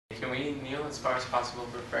can we kneel as far as possible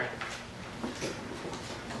for prayer?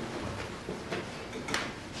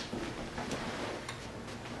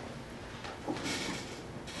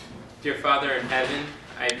 Dear Father in heaven,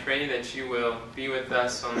 I pray that you will be with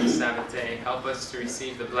us on this Sabbath day. Help us to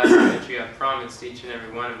receive the blessing that you have promised each and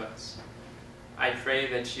every one of us. I pray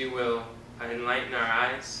that you will enlighten our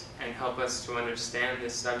eyes and help us to understand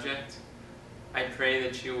this subject. I pray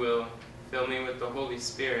that you will fill me with the Holy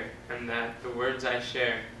Spirit, and that the words I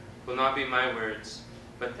share will not be my words,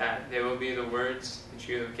 but that they will be the words that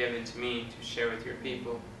you have given to me to share with your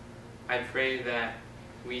people. I pray that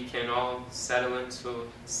we can all settle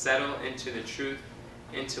into the truth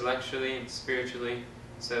intellectually and spiritually,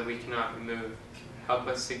 so that we cannot be moved. Help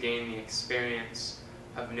us to gain the experience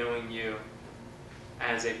of knowing you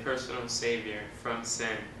as a personal Savior from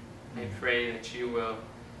sin. I pray that you will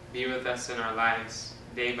be with us in our lives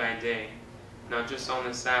day by day, not just on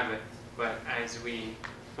the Sabbath, but as we,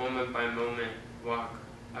 moment by moment, walk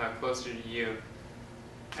closer to you,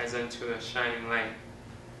 as unto a shining light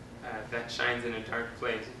that shines in a dark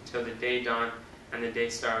place, until the day dawn and the day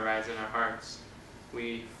star arise in our hearts.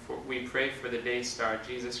 We pray for the day star,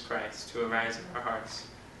 Jesus Christ, to arise in our hearts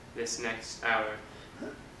this next hour.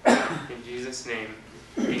 In Jesus' name,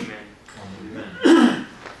 amen. Amen.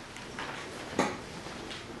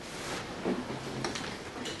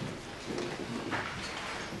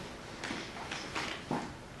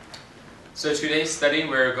 So today's study,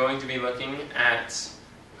 we're going to be looking at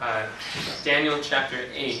Daniel chapter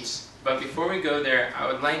 8. But before we go there,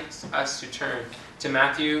 I would like us to turn to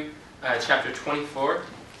Matthew chapter 24.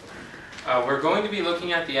 We're going to be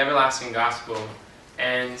looking at the everlasting gospel.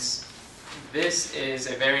 And this is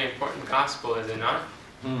a very important gospel, is it not?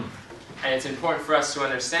 And it's important for us to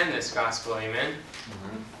understand this gospel, amen?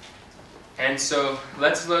 And so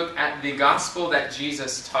let's look at the gospel that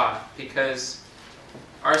Jesus taught, because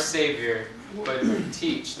our Savior would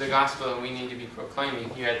teach the gospel that we need to be proclaiming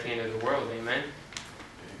here at the end of the world. Amen?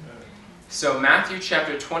 So Matthew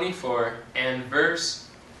chapter 24 and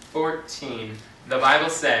verse 14, the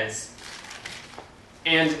Bible says,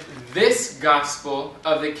 "And this gospel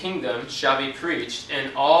of the kingdom shall be preached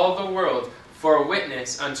in all the world for a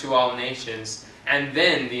witness unto all nations, and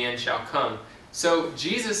then the end shall come." So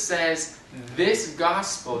Jesus says this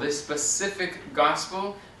gospel, this specific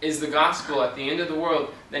gospel, is the gospel at the end of the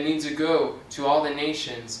world that needs to go to all the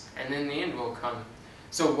nations, and then the end will come.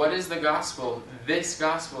 So what is the gospel? This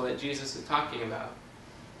gospel that Jesus is talking about.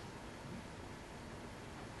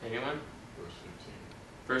 Anyone?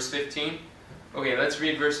 Verse 15. Okay, let's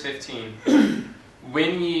read verse 15.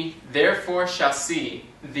 "When ye therefore shall see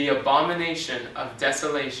the abomination of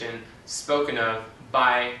desolation spoken of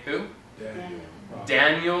by" who?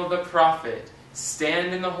 Daniel the prophet,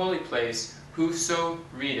 "stand in the holy place, whoso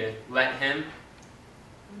readeth, let him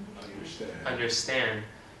understand."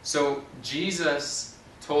 So Jesus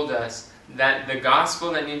told us that the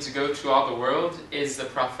gospel that needs to go to all the world is the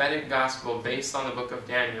prophetic gospel based on the book of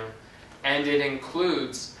Daniel. And it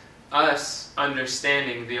includes us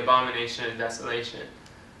understanding the abomination of desolation.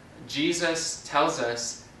 Jesus tells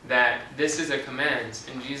us that this is a command.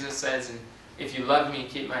 And Jesus says, "If you love me,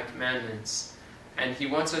 keep my commandments." And he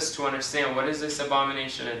wants us to understand, what is this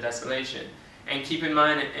abomination of desolation? And keep in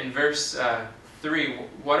mind, in verse 3,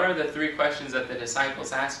 what are the three questions that the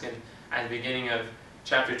disciples asked him at the beginning of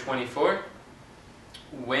chapter 24?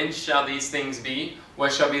 When shall these things be?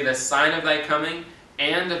 What shall be the sign of thy coming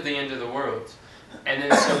and of the end of the world? And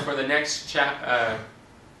then so for the next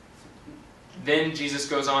then Jesus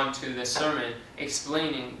goes on to the sermon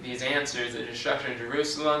explaining these answers: the destruction of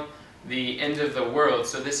Jerusalem, the end of the world.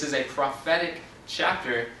 So this is a prophetic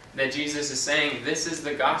chapter that Jesus is saying this is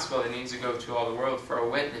the gospel that needs to go to all the world for a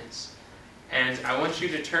witness. And I want you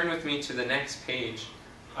to turn with me to the next page.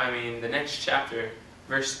 The next chapter,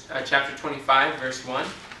 chapter 25, verse 1.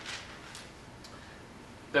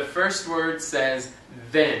 The first word says,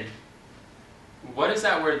 "then." What does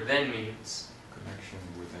that word "then" means? Connection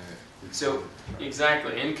with that. So,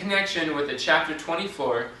 exactly. In connection with the chapter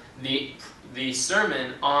 24, the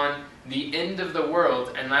sermon on the end of the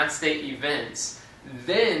world and last day events,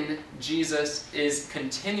 then Jesus is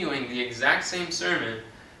continuing the exact same sermon,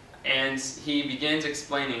 and he begins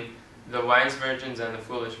explaining the wise virgins and the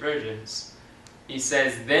foolish virgins. He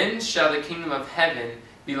says, "Then shall the kingdom of heaven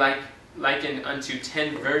be likened unto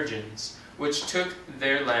 10 virgins, which took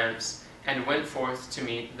their lamps and went forth to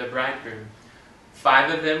meet the bridegroom.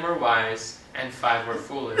 5 of them were wise, and 5 were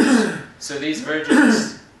foolish." So these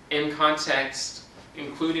virgins, in context,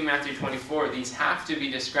 including Matthew 24, these have to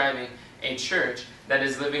be describing a church that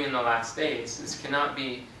is living in the last days. This cannot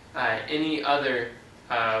be any other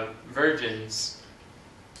virgins.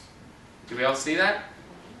 Do we all see that?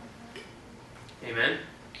 Amen?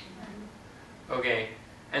 Okay.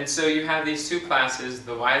 And so you have these two classes,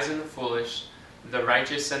 the wise and the foolish, the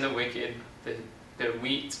righteous and the wicked, the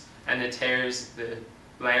wheat and the tares, the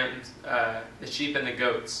lambs, the sheep and the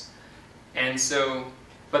goats. And so,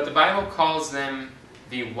 but the Bible calls them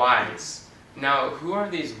the wise. Now, who are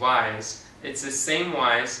these wise? It's the same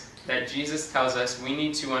wise that Jesus tells us we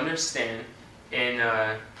need to understand in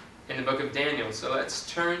the book of Daniel. So let's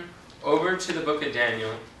turn over to the book of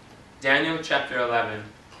Daniel, Daniel chapter 11.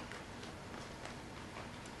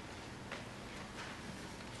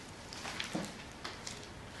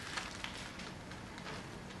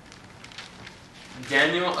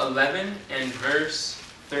 Daniel 11 and verse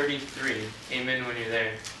 33. Amen when you're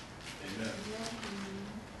there. Amen.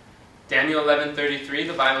 Daniel 11:33,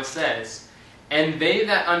 the Bible says, "And they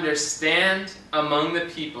that understand among the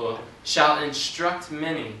people shall instruct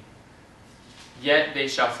many, yet they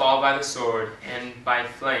shall fall by the sword, and by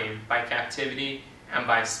flame, by captivity, and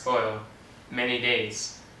by spoil, many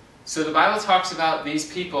days." So the Bible talks about these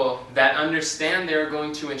people that understand they're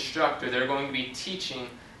going to instruct, or they're going to be teaching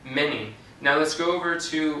many. Now let's go over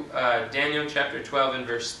to Daniel chapter 12 and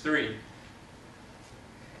verse 3.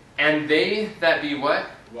 "And they that be" what?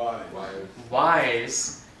 Wise.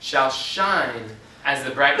 "Wise shall shine as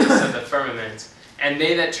the brightness of the firmament. And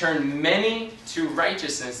they that turn many to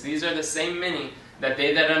righteousness," these are the same many that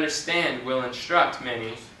they that understand will instruct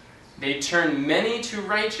many. "They turn many to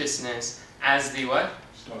righteousness as the" what?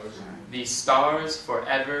 Stars. "The stars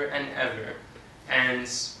forever and ever." And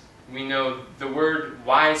we know the word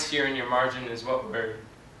wise here in your margin is what word?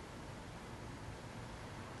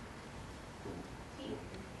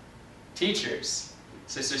 Teachers.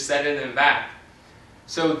 Sister said it in the back.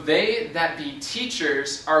 So they that be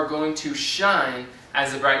teachers are going to shine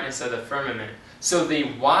as the brightness of the firmament. So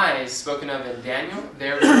the wise spoken of in Daniel,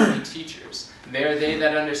 they're going to be teachers. They are they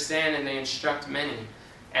that understand and they instruct many.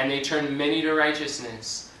 And they turn many to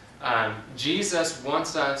righteousness. Jesus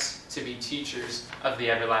wants us to be teachers of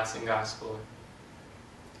the everlasting gospel.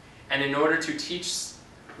 And in order to teach,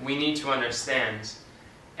 we need to understand.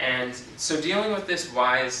 And so dealing with this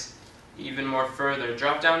wise even more further,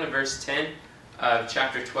 drop down to verse 10 of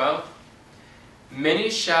chapter 12. "Many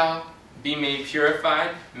shall be made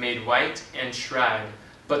purified, made white, and tried.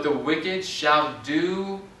 But the wicked shall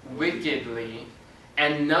do wickedly,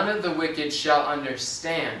 and none of the wicked shall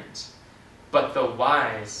understand. But the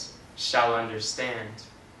wise shall understand."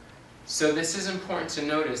 So this is important to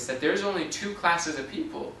notice that there's only two classes of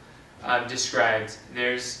people described.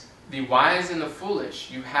 There's the wise and the foolish.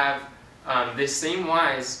 You have this same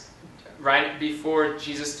wise right before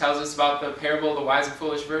Jesus tells us about the parable of the wise and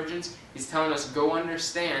foolish virgins. He's telling us, go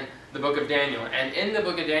understand the book of Daniel. And in the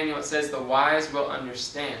book of Daniel it says the wise will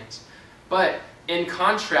understand. But in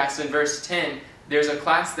contrast, in verse 10, there's a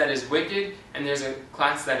class that is wicked and there's a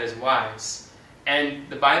class that is wise. And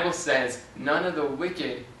the Bible says none of the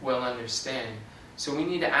wicked will understand. So we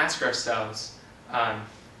need to ask ourselves,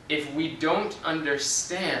 if we don't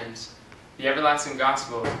understand the everlasting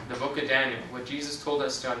gospel, the book of Daniel, what Jesus told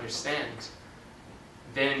us to understand,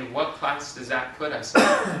 then what class does that put us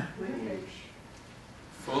in?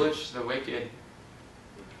 Foolish, the wicked.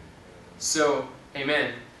 So,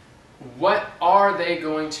 amen. What are they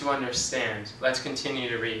going to understand? Let's continue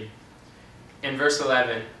to read. In verse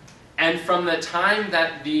 11, "And from the time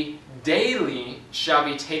that the daily shall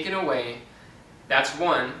be taken away," that's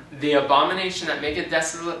one, "the abomination that maketh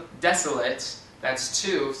desolate," that's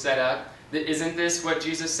two, set up. Isn't this what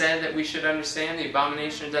Jesus said that we should understand, the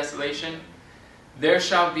abomination of desolation? "There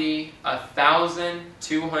shall be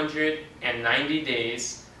 1,290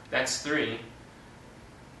 days," that's three.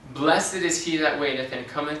 "Blessed is he that waiteth and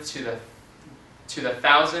cometh to the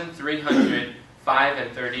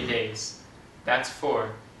 1,330 days," that's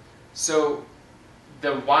four. So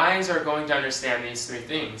the wise are going to understand these three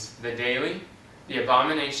things: the daily, the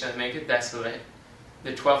abomination that maketh desolate,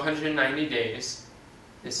 the 1,290 days,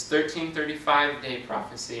 this 1335-day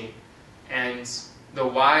prophecy, and the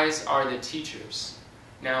wise are the teachers.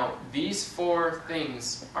 Now, these four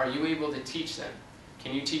things, are you able to teach them?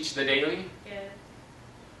 Can you teach the daily? Yeah.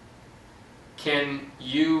 Do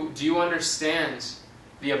you understand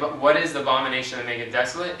what is the abomination that maketh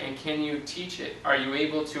desolate, and can you teach it? Are you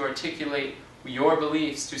able to articulate your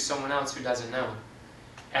beliefs to someone else who doesn't know?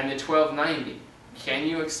 And the 1290, can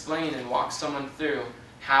you explain and walk someone through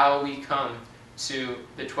how we come to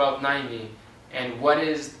the 1290, and what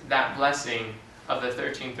is that blessing of the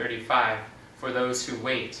 1335 for those who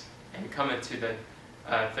wait and come into the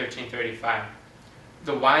 1335?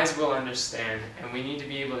 The wise will understand, and we need to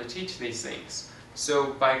be able to teach these things.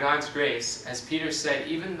 So by God's grace, as Peter said,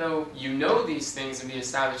 even though you know these things and be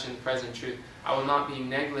established in the present truth, I will not be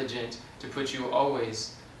negligent to put you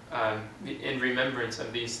always in remembrance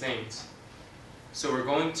of these things. So we're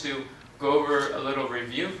going to go over a little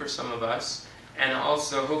review for some of us, and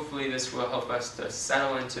also hopefully this will help us to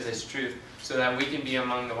settle into this truth so that we can be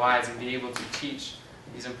among the wise and be able to teach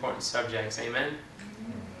these important subjects. Amen?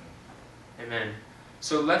 Amen.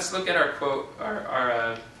 So let's look at our quote.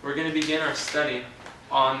 We're going to begin our study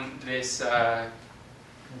on this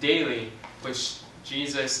daily, which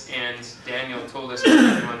Jesus and Daniel told us we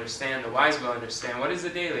need to understand. The wise will understand. What is the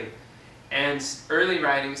daily? And Early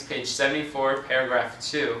Writings, page 74, paragraph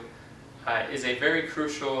 2, is a very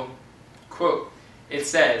crucial quote. It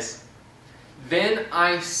says, "Then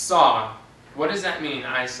I saw." What does that mean,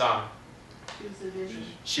 I saw? She was in vision.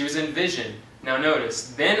 She was in vision. Now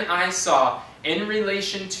notice, "Then I saw," in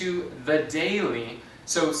relation to the daily.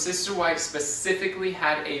 So Sister White specifically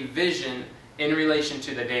had a vision in relation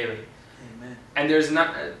to the daily. Amen.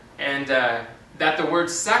 And that the word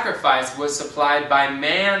sacrifice was supplied by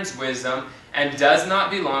man's wisdom and does not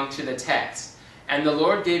belong to the text. And the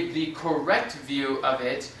Lord gave the correct view of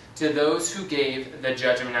it to those who gave the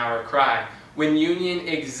judgment hour cry. When union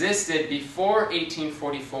existed before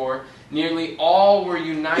 1844, nearly all were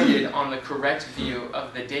united on the correct view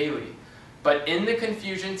of the daily. But in the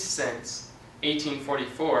confusion since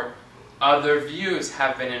 1844, other views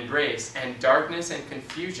have been embraced, and darkness and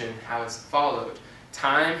confusion has followed.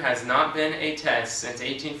 Time has not been a test since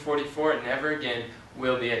 1844, and never again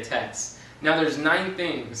will be a test. Now there's 9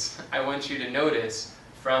 things I want you to notice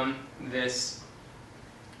from this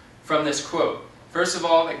quote. First of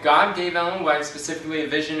all, that God gave Ellen White specifically a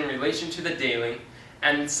vision in relation to the daily.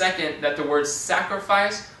 And second, that the word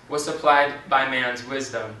sacrifice was supplied by man's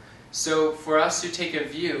wisdom. So for us to take a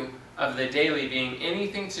view of the daily being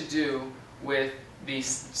anything to do with the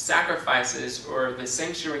sacrifices or the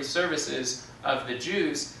sanctuary services of the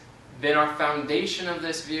Jews, then our foundation of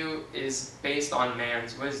this view is based on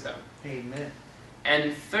man's wisdom. Amen.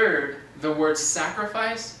 And third, the word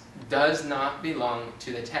sacrifice does not belong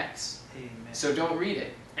to the text. Amen. So don't read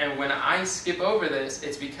it. And when I skip over this,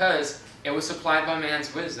 it's because it was supplied by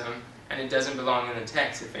man's wisdom and it doesn't belong in the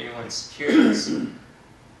text, if anyone's curious. And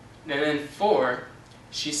then 4,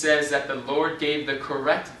 she says that the Lord gave the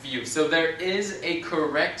correct view. So there is a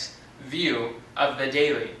correct view of the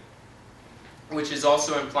daily, which is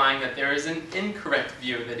also implying that there is an incorrect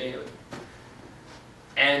view of the daily.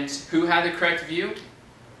 And who had the correct view?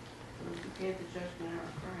 Those who gave the judgment hour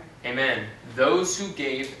cry. Amen. Those who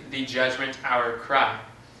gave the judgment hour cry.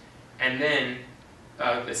 And then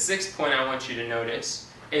the 6th point I want you to notice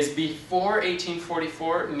is before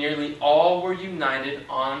 1844, nearly all were united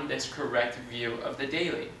on this correct view of the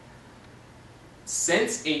daily.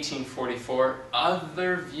 Since 1844,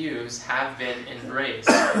 other views have been embraced.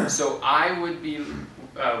 So I would be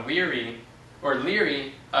leery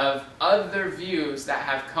of other views that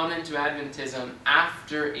have come into Adventism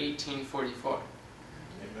after 1844.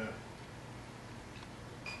 Amen.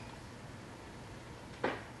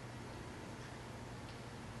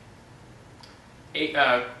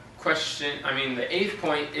 The 8th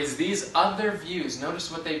point is these other views.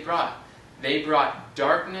 Notice what they brought. They brought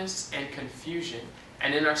darkness and confusion.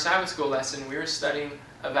 And in our Sabbath school lesson, we were studying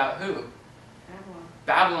about who?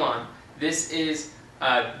 Babylon. This is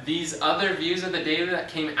these other views of the daily that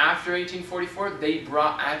came after 1844. They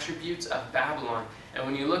brought attributes of Babylon. And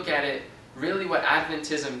when you look at it, really what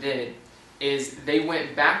Adventism did is they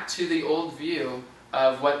went back to the old view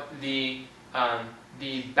of what the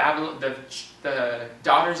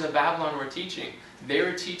daughters of Babylon were teaching. They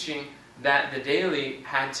were teaching that the daily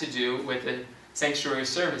had to do with the sanctuary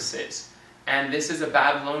services. And this is a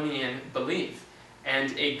Babylonian belief.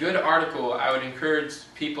 And a good article I would encourage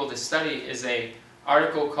people to study is an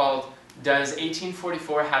article called "Does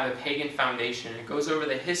 1844 Have a Pagan Foundation?" It goes over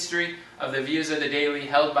the history of the views of the daily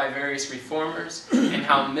held by various reformers and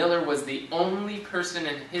how Miller was the only person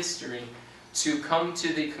in history to come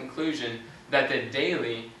to the conclusion that the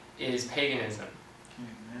daily is paganism.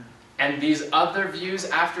 Amen. And these other views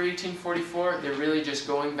after 1844, they're really just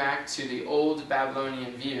going back to the old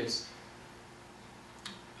Babylonian views.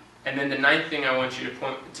 And then the 9th thing I want you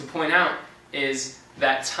to point out is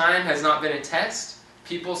that time has not been a test.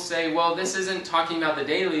 People say, well, this isn't talking about the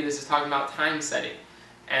daily, this is talking about time setting.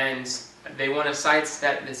 And they want to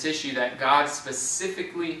sidestep this issue that God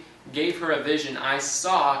specifically gave her a vision, I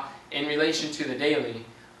saw, in relation to the daily.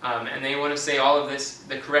 And they want to say all of this,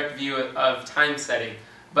 the correct view of time setting.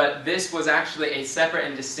 But this was actually a separate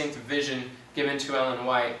and distinct vision given to Ellen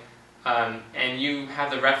White. And you have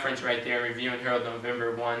the reference right there, Review and Herald,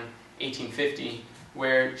 November 1, 1850,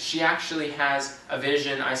 where she actually has a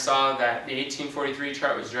vision. I saw that the 1843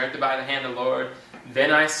 chart was directed by the hand of the Lord.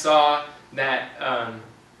 Then I saw that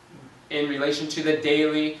in relation to the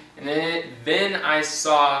daily, and then I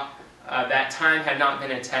saw that time had not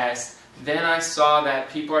been a test. Then I saw that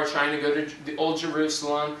people are trying to go to the Old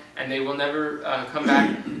Jerusalem, and they will never come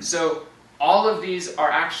back. So all of these are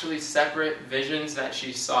actually separate visions that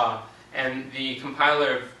she saw. And the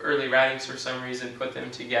compiler of early writings, for some reason, put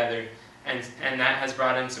them together. And that has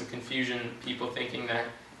brought in some confusion, people thinking that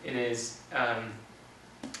it is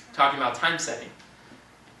talking about time setting.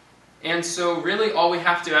 And so really all we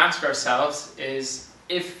have to ask ourselves is,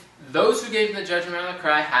 if those who gave the Judgment on the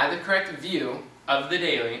Cry had the correct view of the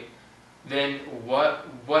daily, then what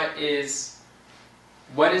is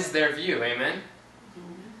their view? Amen?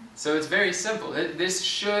 So it's very simple. This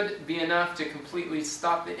should be enough to completely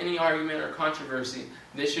stop any argument or controversy.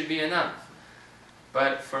 This should be enough.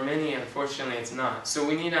 But for many, unfortunately, it's not. So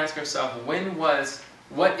we need to ask ourselves,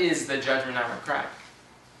 what is the Judgment Hour cry?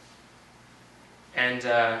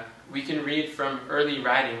 And we can read from early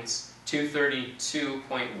writings,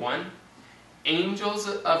 232.1. Angels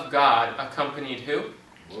of God accompanied who?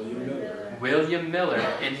 William Miller. William Miller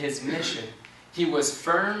in his mission. He was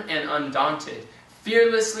firm and undaunted,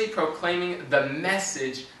 fearlessly proclaiming the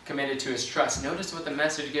message committed to his trust. Notice what the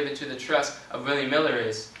message given to the trust of William Miller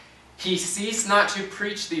is. He ceased not to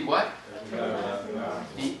preach the what?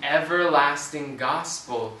 The everlasting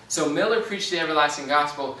gospel. So Miller preached the everlasting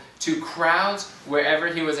gospel to crowds wherever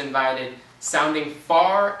he was invited, sounding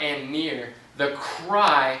far and near. The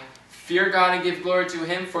cry, fear God and give glory to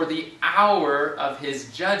him, for the hour of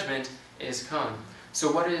his judgment is come.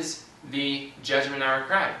 So what is the Judgment Hour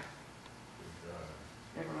cry?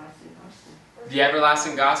 Everlasting gospel. The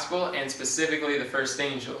everlasting gospel, and specifically the first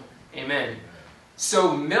angel. Amen.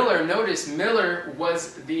 So Miller, notice Miller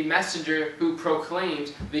was the messenger who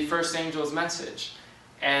proclaimed the first angel's message.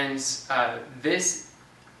 And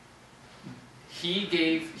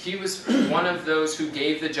he was one of those who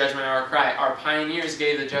gave the Judgment Hour cry. Our pioneers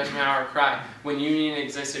gave the Judgment Hour cry when union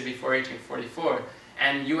existed before 1844.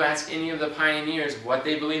 And you ask any of the pioneers what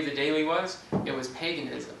they believed the daily was, it was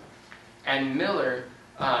paganism. And Miller,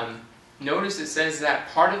 notice it says that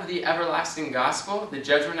part of the everlasting gospel, the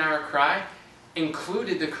Judgment Hour cry,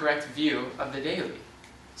 included the correct view of the daily.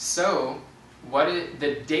 So,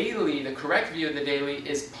 the correct view of the daily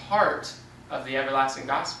is part of the everlasting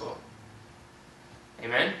gospel.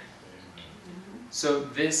 Amen? So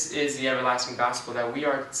this is the everlasting gospel that we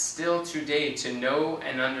are still today to know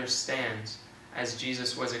and understand, as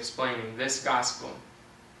Jesus was explaining this gospel.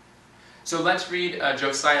 So let's read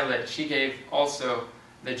Josiah Litch. He gave also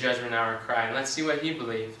the Judgment Hour cry. And let's see what he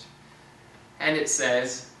believed. And it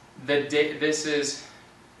says, this is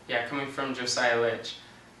coming from Josiah Litch.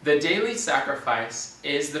 The daily sacrifice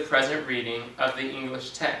is the present reading of the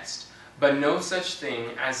English text, but no such thing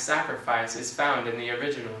as sacrifice is found in the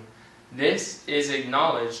original. This is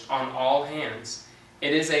acknowledged on all hands.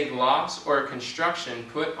 It is a gloss or a construction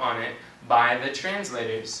put on it by the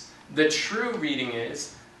translators. The true reading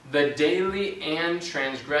is the daily and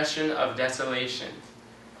transgression of desolation.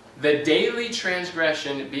 The daily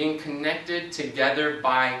transgression being connected together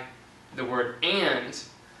by the word and,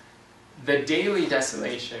 the daily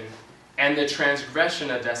desolation and the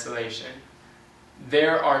transgression of desolation.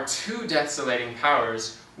 There are two desolating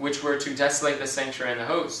powers which were to desolate the sanctuary and the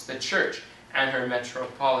host, the church and her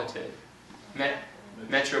metropolis,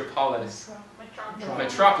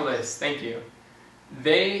 thank you.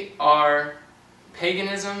 They are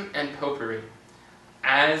paganism and popery,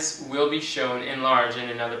 as will be shown in large in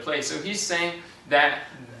another place. So he's saying that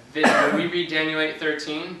when we read Daniel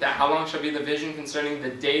 8:13, that how long shall be the vision concerning the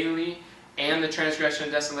daily and the transgression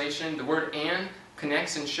of desolation, the word and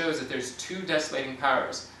connects and shows that there's two desolating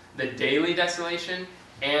powers. The daily desolation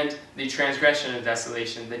and the transgression of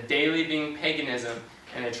desolation. The daily being paganism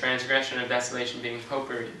and the transgression of desolation being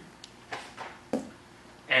popery.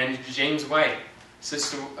 And James White,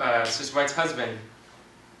 Sister White's husband,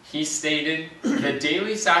 he stated, the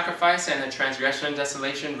daily sacrifice and the transgression of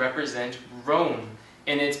desolation represent Rome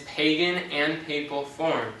in its pagan and papal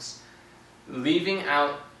forms. Leaving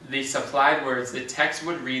out the supplied words, the text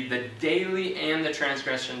would read the daily and the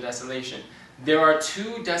transgression of desolation. There are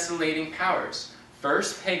two desolating powers.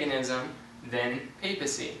 First paganism, then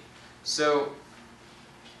papacy. So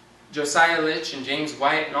Josiah Litch and James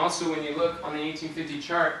White, and also when you look on the 1850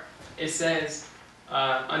 chart, it says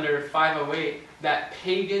under 508 that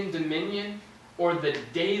pagan dominion or the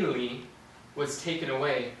daily was taken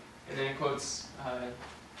away. And then it quotes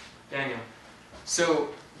Daniel. So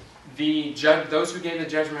those who gave the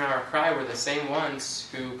judgment hour cry were the same ones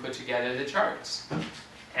who put together the charts.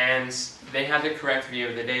 And they had the correct view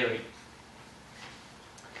of the daily.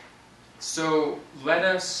 So let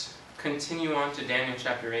us continue on to Daniel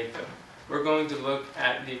chapter 8, though. We're going to look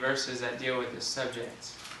at the verses that deal with this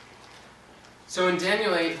subject. So in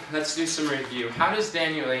Daniel 8, let's do some review. How does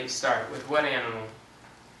Daniel 8 start? With what animal?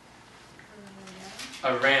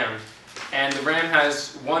 A ram. And the ram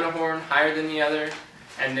has one horn higher than the other.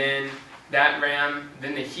 And then that ram,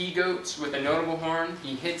 then the he-goat with a notable horn,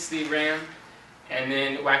 he hits the ram and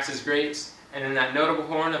then waxes great. And then that notable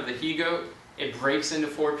horn of the he-goat, it breaks into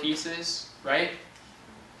 4 pieces, right?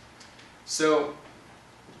 So,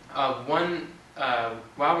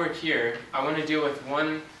 while we're here, I want to deal with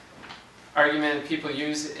one argument that people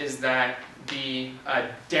use is that the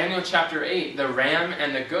Daniel chapter 8, the ram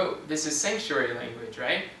and the goat, this is sanctuary language,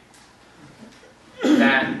 right?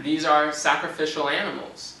 That these are sacrificial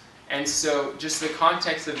animals. And so, just the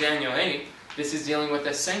context of Daniel 8, this is dealing with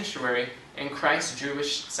a sanctuary in Christ's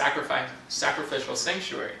Jewish sacrificial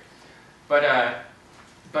sanctuary. But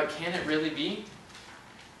can it really be?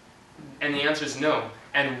 And the answer is no.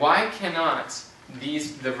 And why cannot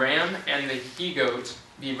the ram and the he-goat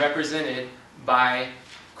be represented by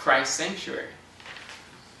Christ's sanctuary?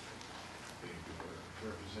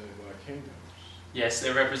 Represented by kingdoms. Yes,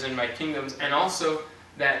 they're represented by kingdoms. And also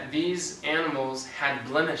that these animals had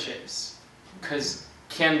blemishes. Because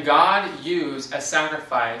can God use a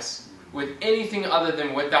sacrifice with anything other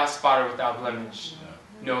than without spot or without blemish?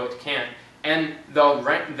 No, it can't. And the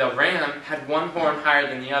ram had one horn higher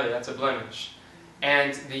than the other. That's a blemish.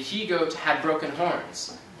 And the he-goat had broken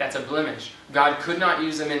horns. That's a blemish. God could not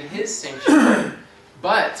use them in His sanctuary.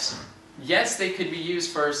 But, yes, they could be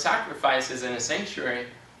used for sacrifices in a sanctuary,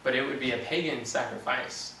 but it would be a pagan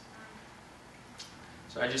sacrifice.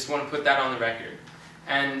 So I just want to put that on the record.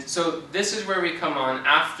 And so this is where we come on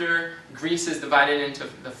after Greece is divided into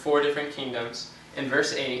the 4 different kingdoms. In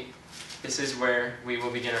verse 8, this is where we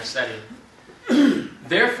will begin our study.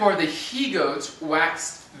 Therefore the he-goat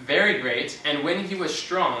waxed very great, and when he was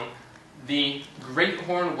strong, the great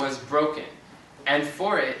horn was broken. And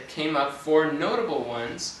for it came up 4 notable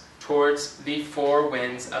ones towards the 4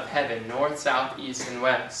 winds of heaven, north, south, east, and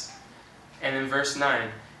west. And in verse 9,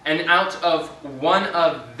 and out of one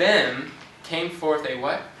of them came forth a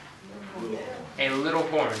what? A little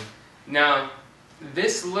horn. Now,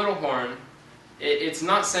 this little horn, it's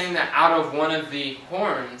not saying that out of one of the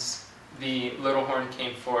horns the little horn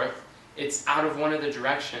came forth. It's out of one of the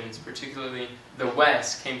directions, particularly the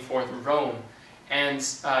west, came forth Rome. And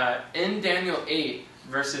in Daniel 8,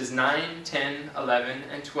 verses 9, 10, 11,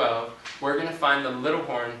 and 12, we're going to find the little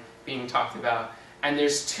horn being talked about. And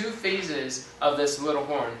there's 2 phases of this little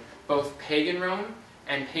horn, both pagan Rome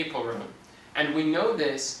and papal Rome. And we know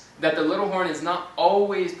this, that the little horn is not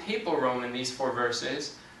always papal Rome in these 4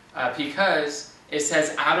 verses, because it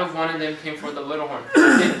says, out of one of them came forth the little horn.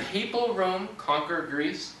 Did papal Rome conquer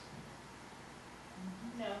Greece?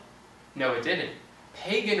 No. No, it didn't.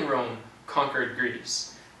 Pagan Rome conquered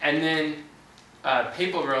Greece. And then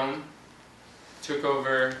papal Rome took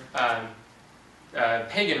over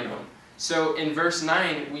pagan Rome. So in verse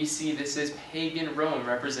 9, we see this is pagan Rome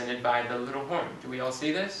represented by the little horn. Do we all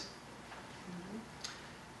see this?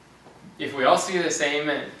 If we all see this, say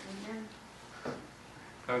amen.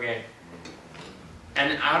 Okay.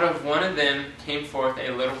 And out of one of them came forth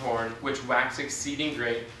a little horn, which waxed exceeding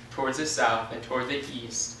great towards the south, and toward the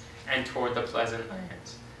east, and toward the pleasant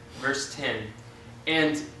land. Verse 10.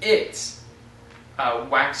 And it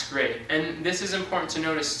waxed great. And this is important to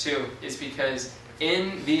notice too, is because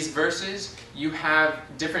in these verses, you have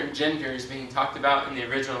different genders being talked about in the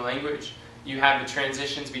original language. You have the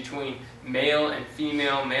transitions between male and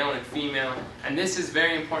female, and this is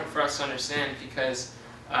very important for us to understand because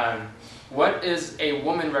what does a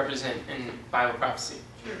woman represent in Bible prophecy?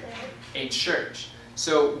 A church.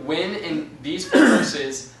 So when in these 4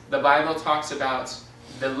 verses the Bible talks about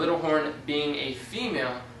the little horn being a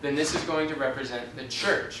female, then this is going to represent the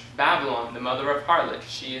church. Babylon, the mother of harlot,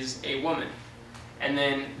 she is a woman. And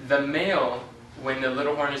then the male, when the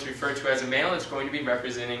little horn is referred to as a male, it's going to be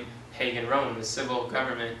representing pagan Rome, the civil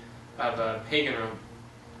government of pagan Rome,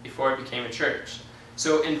 before it became a church.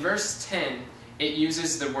 So in verse 10, it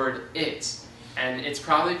uses the word it, and it's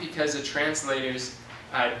probably because the translators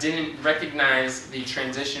didn't recognize the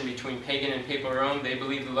transition between pagan and papal Rome. They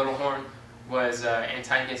believed the little horn was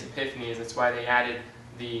Antiochus Epiphanes. That's why they added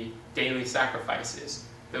the daily sacrifices.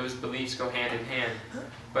 Those beliefs go hand in hand.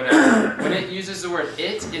 But when it uses the word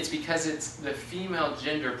it's because it's the female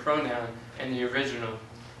gender pronoun in the original.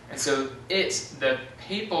 And so the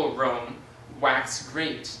papal Rome waxed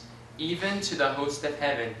great. even to the host of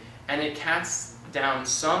heaven, and it casts down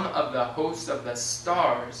some of the host of the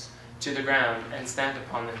stars to the ground and stamped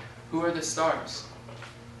upon them. Who are the stars?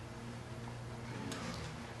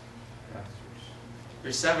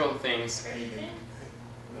 There's several things. Pagan.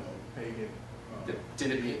 No, pagan.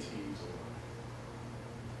 Did it be? deities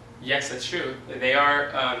or Yes, that's true. They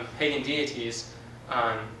are pagan deities.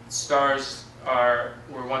 Stars were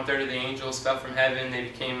 1/3 of the angels, fell from heaven. They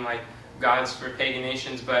became like gods for pagan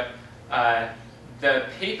nations. But the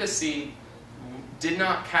papacy did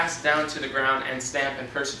not cast down to the ground and stamp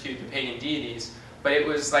and persecute the pagan deities. But it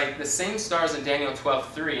was like the same stars in Daniel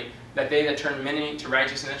 12:3, that they that turn many to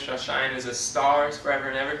righteousness shall shine as the stars forever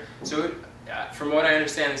and ever. So from what I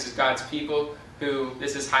understand, this is God's people who,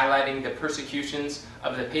 this is highlighting the persecutions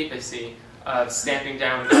of the papacy, of stamping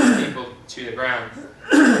down God's people to the ground.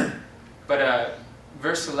 But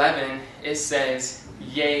verse 11, it says,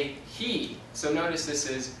 yea, he. So notice this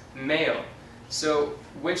is male. So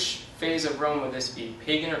which phase of Rome would this be?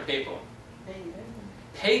 Pagan or papal?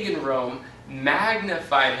 Pagan Rome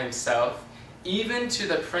magnified himself even to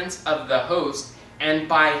the prince of the host, and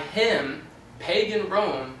by him, pagan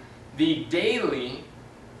Rome, the daily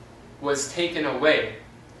was taken away,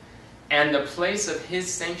 and the place of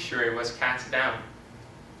his sanctuary was cast down.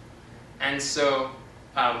 And so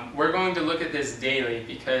we're going to look at this daily,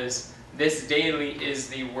 because this daily is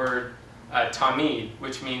the word tamid,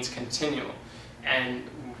 which means continual. And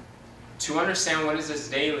to understand what is this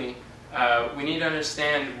daily, we need to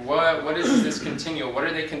understand what is this continual. What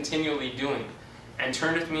are they continually doing? And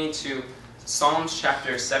turn with me to Psalms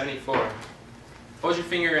chapter 74. Hold your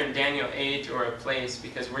finger in Daniel 8 or a place,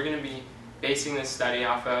 because we're going to be basing this study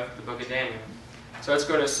off of the book of Daniel. So let's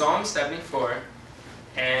go to Psalm 74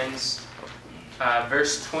 and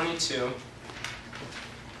verse 22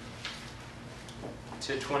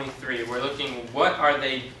 to 23. We're looking, what are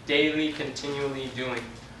they daily, continually doing?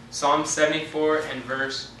 Psalm 74 and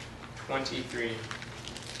verse 23.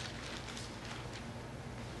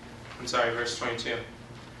 Verse 22.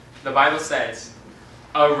 The Bible says,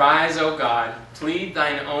 arise, O God, plead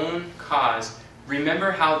thine own cause.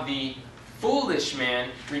 Remember how the foolish man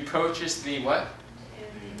reproacheth thee what?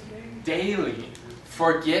 Daily.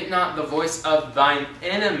 Forget not the voice of thine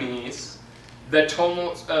enemies, the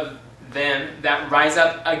tumult of them that rise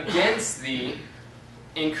up against thee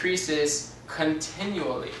increases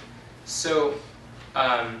continually. So,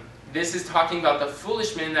 this is talking about the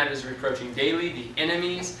foolish man that is reproaching daily, the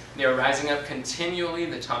enemies. They are rising up continually,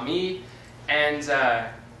 the tamid. And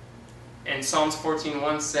Psalms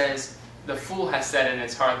 14:1 says, the fool has said in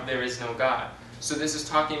his heart, there is no God. So this is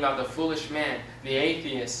talking about the foolish man, the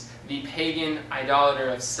atheist, the pagan idolater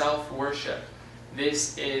of self-worship.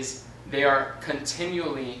 They are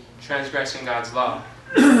continually transgressing God's law.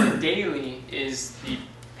 The daily is the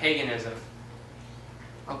paganism,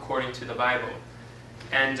 according to the Bible.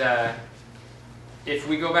 And if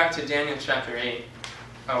we go back to Daniel chapter 8,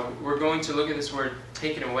 we're going to look at this word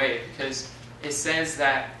taken away, because it says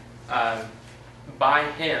that by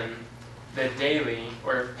him the daily,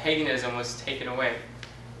 or paganism, was taken away.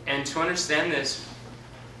 And to understand this,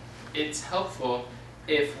 it's helpful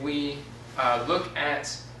if we look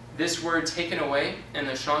at this word taken away in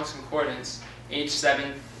the Strong's Concordance,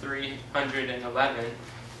 H7 311.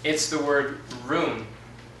 It's the word room,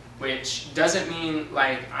 which doesn't mean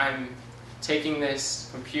like I'm taking this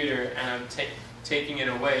computer and I'm taking it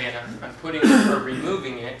away and I'm putting it or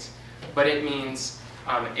removing it, but it means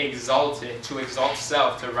exalted, to exalt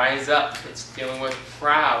self, to rise up. It's dealing with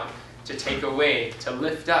proud, to take away, to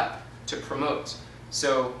lift up, to promote.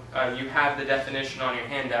 So you have the definition on your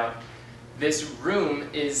handout. This room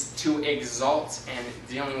is to exalt and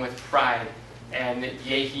dealing with pride. And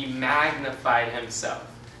yea, he magnified himself.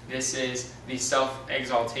 This is the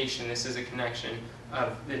self-exaltation. This is a connection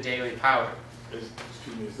of the daily power.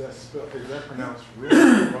 Excuse me, is that pronounced room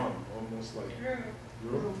or rum? Almost like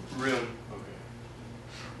room? Room. Okay.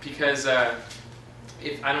 Because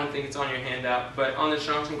if I don't think it's on your handout, but on the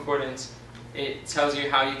Strong's Concordance, it tells you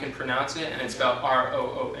how you can pronounce it, and it's spelled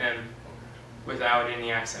R-O-O-M without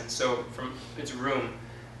any accent. So it's room.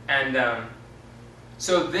 And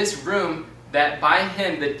so this room, that by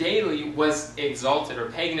him the daily was exalted,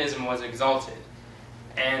 or paganism was exalted.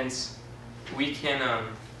 And we can,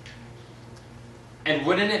 and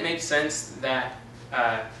wouldn't it make sense that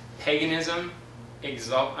paganism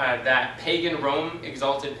that pagan Rome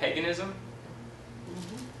exalted paganism?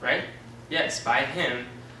 Right? Yes, by him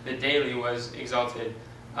the daily was exalted.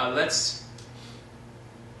 Let's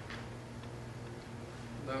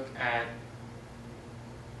look at,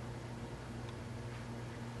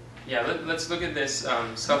 let's look at this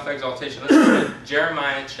self-exaltation. Let's go to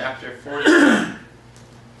Jeremiah chapter 48.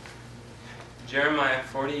 Jeremiah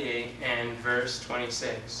 48 and verse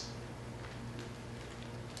 26.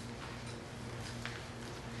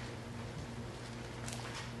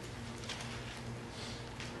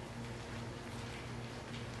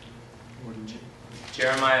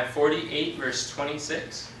 Jeremiah 48 verse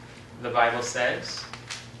 26. The Bible says,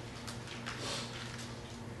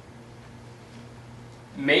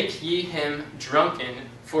 "Make ye him drunken,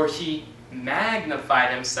 for he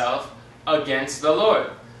magnified himself against the Lord.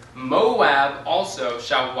 Moab also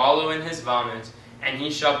shall wallow in his vomit, and he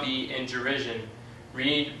shall be in derision."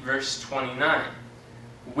 Read verse 29.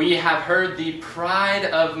 "We have heard the pride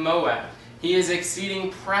of Moab. He is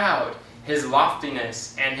exceeding proud, his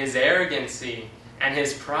loftiness and his arrogancy and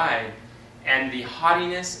his pride, and the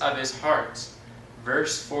haughtiness of his heart."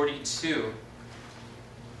 Verse 42.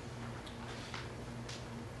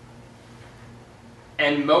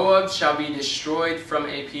 "And Moab shall be destroyed from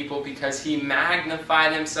a people, because he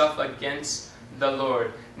magnified himself against the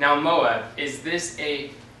Lord." Now Moab, is this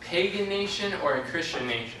a pagan nation or a Christian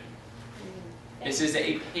nation? This is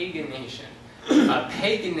a pagan nation.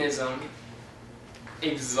 Paganism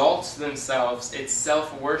exalts themselves, it's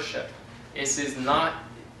self-worship. This is not,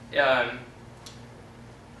 it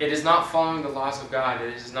is not following the laws of God.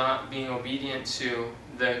 It is not being obedient to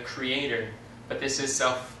the Creator, but this is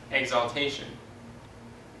self-exaltation.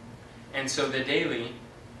 And so the daily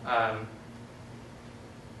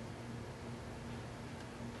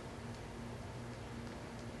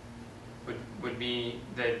would be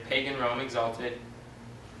the pagan Rome exalted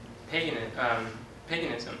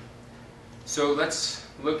paganism. So let's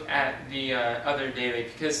look at the other daily,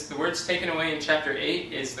 because the words taken away in chapter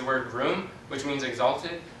 8 is the word room, which means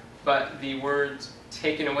exalted, but the word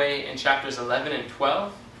taken away in chapters 11 and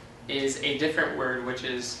 12 is a different word, which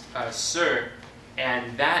is sur,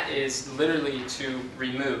 and that is literally to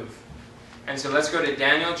remove. And so let's go to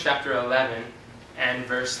Daniel chapter 11 and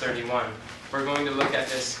verse 31. We're going to look at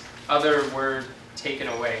this other word, taken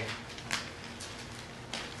away.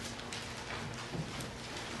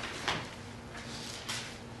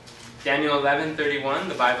 Daniel 11:31,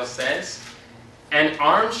 the Bible says, "And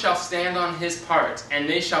arms shall stand on his part, and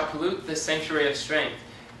they shall pollute the sanctuary of strength,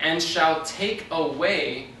 and shall take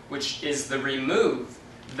away," which is the remove,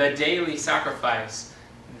 "the daily sacrifice.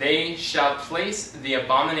 They shall place the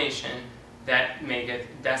abomination that maketh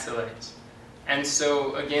desolate." And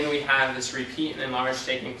so, again, we have this repeat and enlarge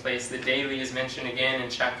taking place. The daily is mentioned again in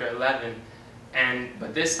chapter 11.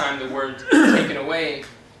 But this time the word taken away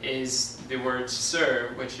is the word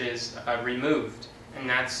sur, which is removed. And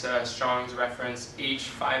that's Strong's reference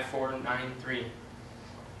H5493.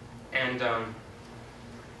 And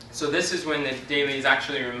so this is when the daily is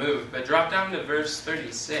actually removed. But drop down to verse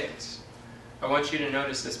 36. I want you to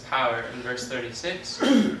notice this power in verse 36.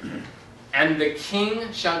 "And the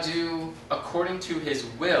king shall do according to his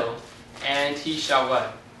will, and he shall"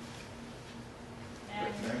 what? And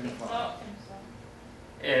exalt himself.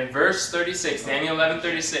 In verse 36, Daniel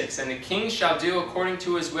 11:36, "And the king shall do according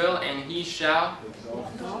to his will, and he shall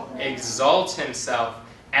exalt himself,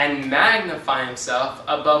 and magnify himself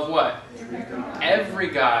above" what? Every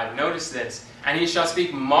God. Notice this. "And he shall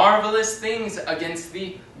speak marvelous things against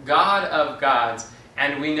the God of gods."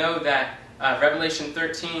 And we know that Revelation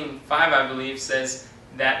 13:5, I believe, says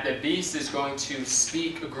that the beast is going to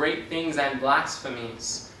speak great things and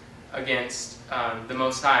blasphemies against the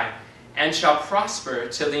Most High. "And shall prosper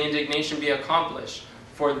till the indignation be accomplished.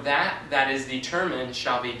 For that is determined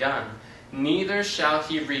shall be done. Neither shall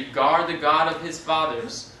he regard the God of his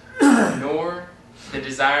fathers, nor the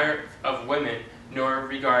desire of women, nor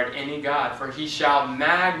regard any God. For he shall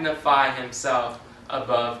magnify himself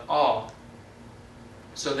above all."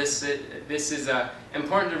 So this is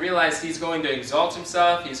important to realize. He's going to exalt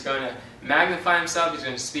himself. He's going to magnify himself. He's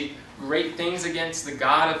going to speak great things against the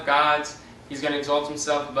God of gods. He's going to exalt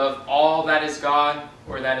himself above all that is God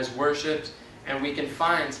or that is worshipped. And we can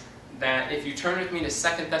find that if you turn with me to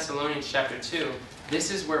 2 Thessalonians chapter 2,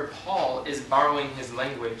 this is where Paul is borrowing his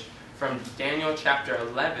language from Daniel chapter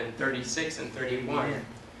 11, 36 and 31, Amen.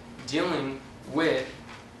 dealing with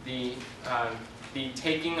the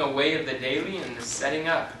taking away of the daily and the setting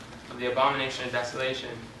up of the abomination of desolation.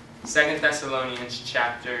 2 Thessalonians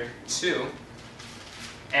chapter 2,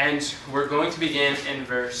 and we're going to begin in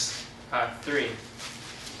verse 3.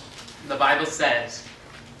 The Bible says,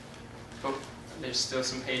 there's still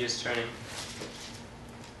some pages turning.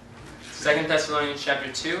 2 Thessalonians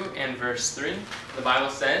chapter 2 and verse 3, the Bible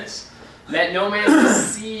says, "Let no man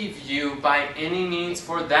deceive you by any means,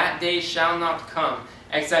 for that day shall not come,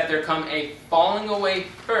 except there come a falling away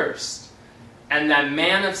first, and that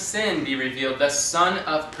man of sin be revealed, the son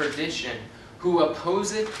of perdition, who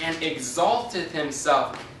opposeth and exalteth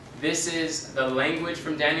himself. This is the language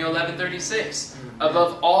from Daniel 11:36.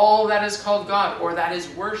 Above all that is called God, or that is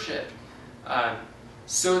worship.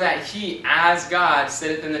 So that he, as God,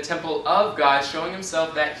 sitteth in the temple of God, showing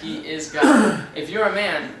himself that he is God. If you're a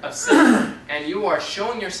man of sin, and you are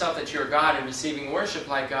showing yourself that you're God and receiving worship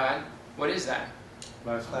like God, what is that?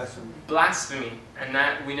 Blasphemy. Blasphemy. And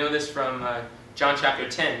that we know this from John chapter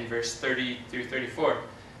 10, verse 30 through 34.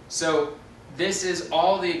 So this is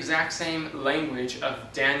all the exact same language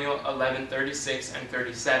of Daniel 11:36 and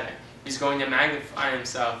 37. He's going to magnify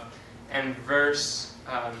himself. And verse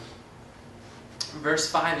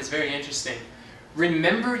 5 is very interesting.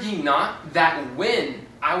 Remember ye not that when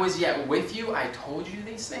I was yet with you, I told you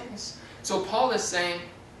these things? So Paul is saying,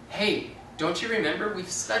 hey, don't you remember?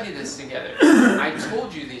 We've studied this together. I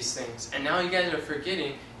told you these things. And now you guys are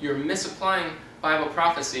forgetting. You're misapplying Bible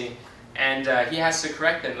prophecy. And he has to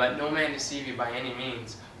correct them. Let no man deceive you by any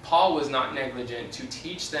means. Paul was not negligent to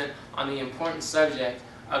teach them on the important subject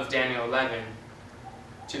of Daniel 11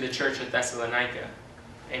 to the church at Thessalonica.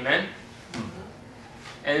 Amen?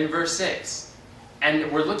 And in verse 6,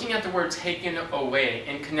 and we're looking at the word taken away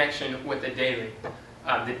in connection with the daily.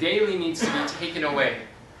 The daily needs to be taken away.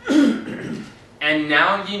 And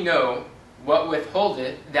now ye know what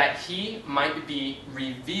withholdeth, that he might be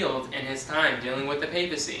revealed in his time, dealing with the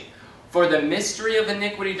papacy. For the mystery of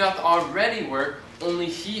iniquity doth already work, only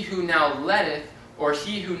he who now letteth, or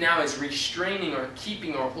he who now is restraining or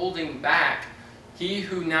keeping or holding back, he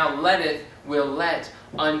who now letteth will let,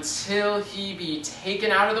 until he be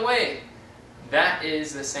taken out of the way. That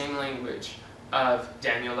is the same language of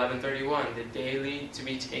Daniel 11:31, the daily to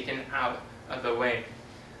be taken out of the way.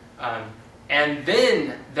 And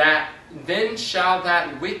then shall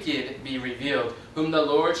that wicked be revealed, whom the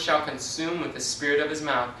Lord shall consume with the spirit of his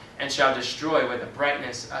mouth, and shall destroy with the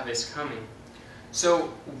brightness of his coming.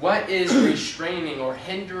 So, what is restraining or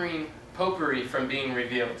hindering popery from being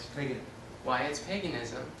revealed? Pagan. Why, it's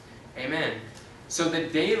paganism. Amen. So the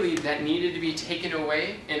daily that needed to be taken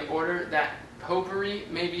away in order that popery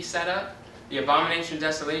may be set up, the abomination of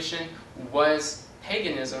desolation, was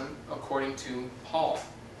paganism according to Paul.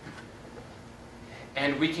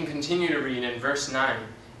 And we can continue to read in verse 9.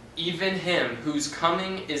 Even him whose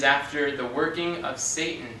coming is after the working of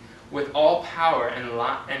Satan, with all power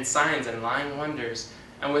and signs and lying wonders,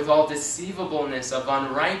 and with all deceivableness of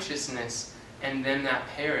unrighteousness, and them that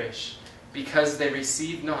perish, because they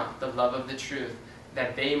receive not the love of the truth,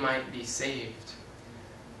 that they might be saved.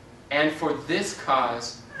 And for this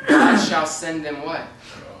cause God shall send them what?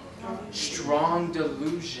 Strong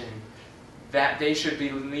delusion, that they should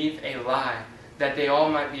believe a lie, that they all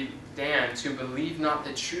might be damned, to believe not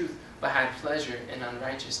the truth, but had pleasure in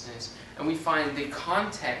unrighteousness. And we find the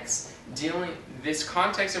context this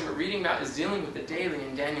context that we're reading about is dealing with the daily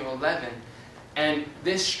in Daniel 11. And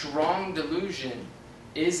this strong delusion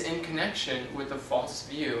is in connection with the false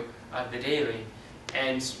view of the daily.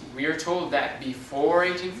 And we are told that before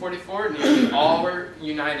 1844, nearly all were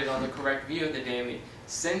united on the correct view of the daily.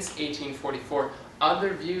 Since 1844,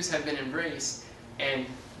 other views have been embraced, and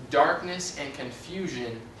darkness and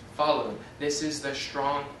confusion followed. This is the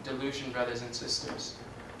strong delusion, brothers and sisters.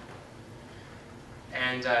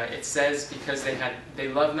 And it says because they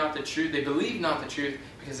loved not the truth, they believed not the truth,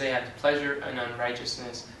 because they had pleasure in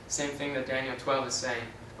unrighteousness. Same thing that Daniel 12 is saying.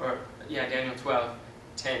 Daniel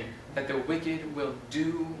 12:10. That the wicked will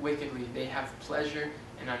do wickedly. They have pleasure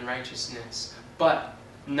in unrighteousness. But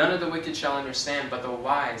none of the wicked shall understand, but the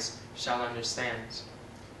wise shall understand.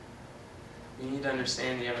 We need to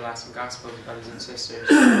understand the everlasting gospel, brothers and sisters.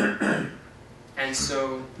 And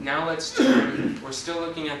so now let's turn. We're still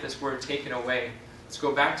looking at this word taken away. Let's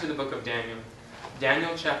go back to the book of Daniel.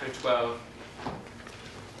 Daniel chapter 12.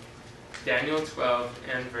 Daniel 12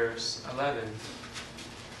 and verse 11.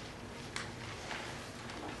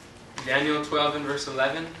 Daniel 12 and verse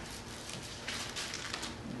 11.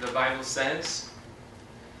 The Bible says,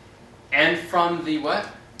 and from the what?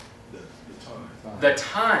 The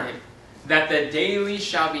time that the daily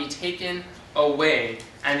shall be taken away,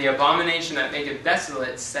 and the abomination that maketh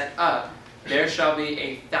desolate set up, there shall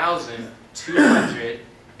be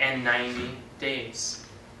 1,290 days.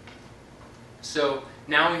 So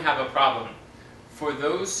now we have a problem. For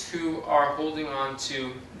those who are holding on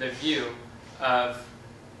to the view of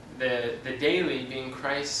the daily being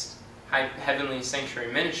Christ's heavenly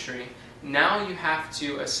sanctuary ministry, now you have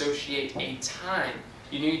to associate a time.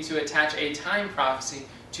 You need to attach a time prophecy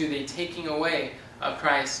to the taking away of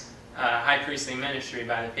Christ's high priestly ministry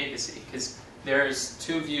by the papacy. Because there's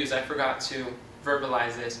two views. I forgot to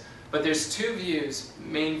verbalize this. But there's two views,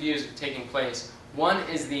 main views taking place. One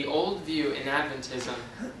is the old view in Adventism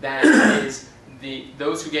that is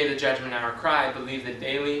those who gave the judgment hour cry believe that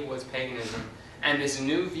daily was paganism. And this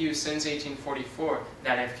new view since 1844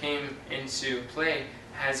 that have came into play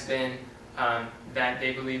has been that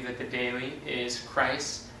they believe that the daily is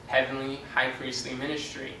Christ's heavenly high priestly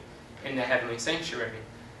ministry in the heavenly sanctuary.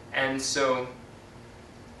 And so,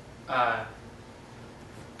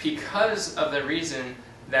 because of the reason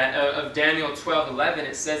that of Daniel 12:11,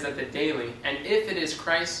 it says that the daily, and if it is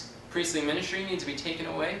Christ's priestly ministry needs to be taken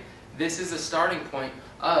away, this is the starting point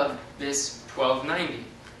of this 1290.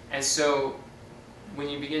 And so, when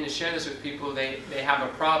you begin to share this with people, they have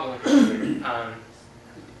a problem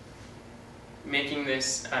making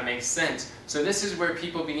this make sense. So this is where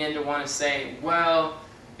people begin to want to say, well,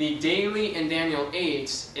 the daily in Daniel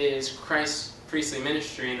 8 is Christ's priestly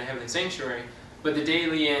ministry in the heavenly sanctuary, but the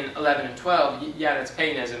daily in 11 and 12, yeah, that's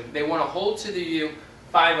paganism. They want to hold to the view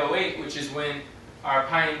 508, which is when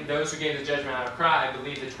those who gave the judgment out of cry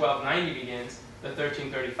believe the 1290 begins, the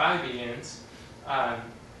 1335 begins,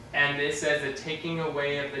 and it says the taking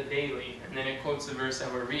away of the daily, and then it quotes the verse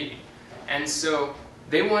that we're reading. And so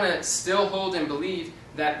they want to still hold and believe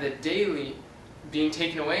that the daily being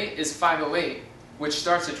taken away is 508, which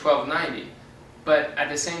starts at 1290. But at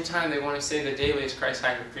the same time, they want to say the daily is Christ's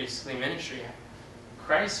high priestly ministry.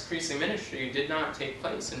 Christ's priestly ministry did not take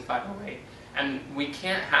place in 508. And we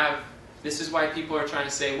can't have, this is why people are trying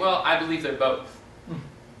to say, well, I believe they're both.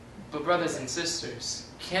 But brothers and sisters,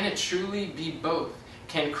 can it truly be both?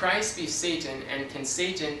 Can Christ be Satan, and can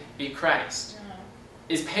Satan be Christ? No.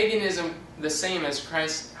 Is paganism the same as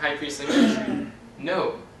Christ's high priestly ministry?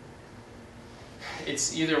 No.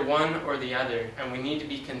 It's either one or the other, and we need to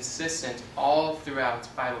be consistent all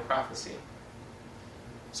throughout Bible prophecy.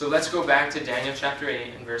 So let's go back to Daniel chapter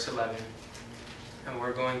 8 and verse 11, and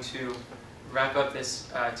we're going to wrap up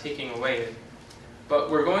this taking away.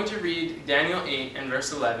 But we're going to read Daniel 8 and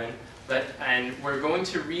verse 11, and we're going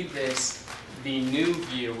to read this the new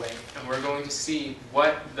view way, and we're going to see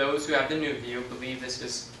what those who have the new view believe this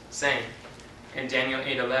is saying in Daniel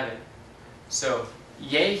 8:11. So,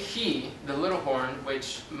 yea, he, the little horn,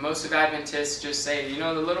 which most of Adventists just say,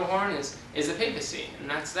 the little horn is the papacy, and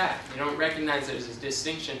that's that. You don't recognize there's a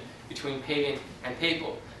distinction between pagan and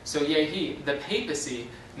papal. So, yea, he, the papacy,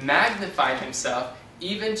 magnified himself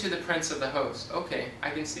even to the prince of the host. Okay,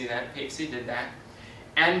 I can see that. Papacy did that.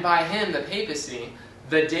 And by him, the papacy,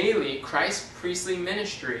 the daily Christ's priestly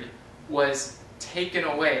ministry was taken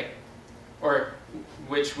away, or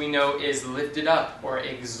which we know is lifted up or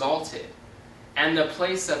exalted. And the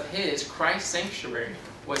place of his, Christ's sanctuary,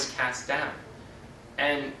 was cast down.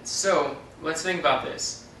 And so, let's think about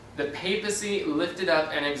this. The papacy lifted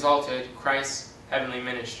up and exalted Christ's heavenly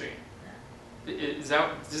ministry.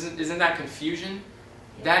 Isn't that confusion?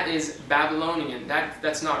 That is Babylonian.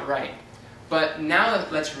 That's not right. But now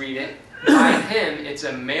let's read it. By him, it's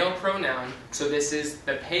a male pronoun. So this is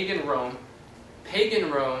the pagan Rome.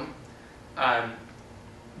 Pagan Rome,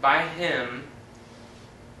 by him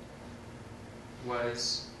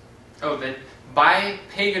was... by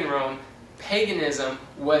pagan Rome, paganism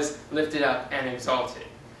was lifted up and exalted.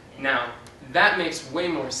 Now, that makes way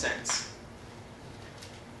more sense.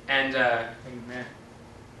 And, Amen.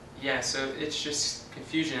 yeah, so it's just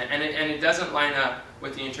confusion. And it doesn't line up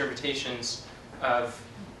with the interpretations of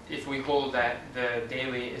if we hold that the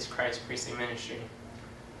daily is Christ's priestly ministry.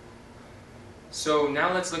 So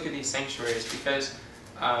now let's look at these sanctuaries, because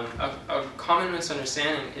a common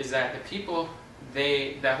misunderstanding is that the people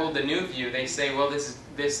that hold the new view, they say, well,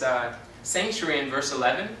 this sanctuary in verse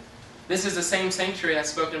 11, this is the same sanctuary that's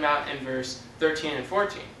spoken about in verse 13 and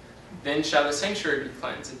 14. Then shall the sanctuary be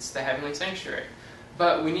cleansed. It's the heavenly sanctuary.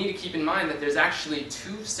 But we need to keep in mind that there's actually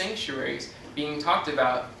two sanctuaries being talked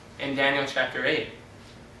about in Daniel chapter 8.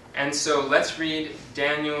 And so let's read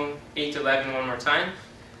Daniel 8:11 one more time.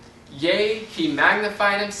 Yea, he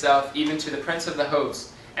magnified himself even to the prince of the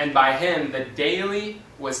host, and by him the daily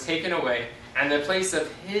was taken away, and the place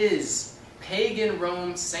of his pagan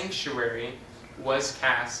Rome sanctuary was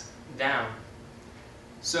cast down.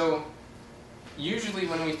 So, usually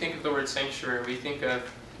when we think of the word sanctuary, we think of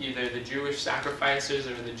either the Jewish sacrifices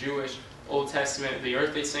or the Jewish Old Testament, the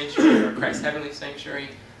earthly sanctuary or Christ's heavenly sanctuary.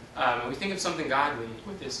 We think of something godly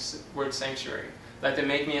with this word sanctuary. Let them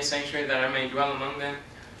make me a sanctuary that I may dwell among them.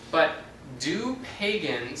 But do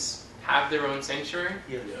pagans have their own sanctuary?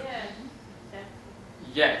 Yes. Yeah.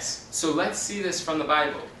 Yes. So let's see this from the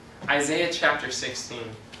Bible. Isaiah chapter 16.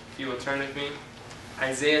 If you will turn with me.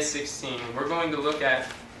 Isaiah 16. We're going to look at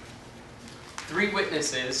 3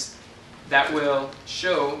 witnesses that will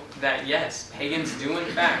show that, yes, pagans do in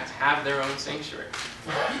fact have their own sanctuary.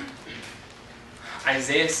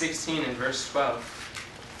 Isaiah 16 and verse 12.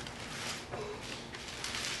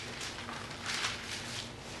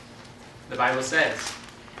 The Bible says,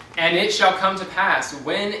 "And it shall come to pass,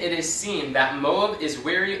 when it is seen that Moab is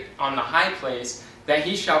weary on the high place, that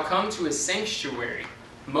he shall come to his sanctuary,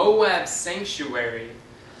 Moab's sanctuary,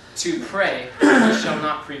 to pray, and he shall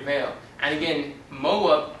not prevail." And again,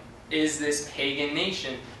 Moab is this pagan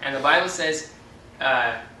nation. And the Bible says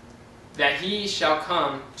that he shall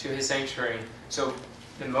come to his sanctuary. So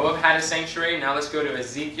the Moab had a sanctuary. Now let's go to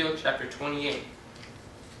Ezekiel chapter 28.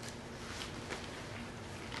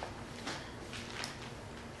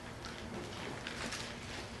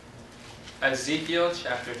 Ezekiel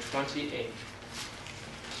chapter 28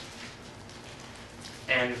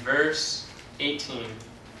 and verse 18.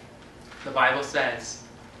 The Bible says,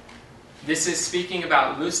 this is speaking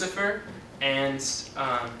about Lucifer, and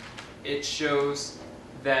it shows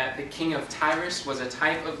that the king of Tyrus was a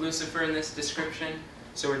type of Lucifer in this description.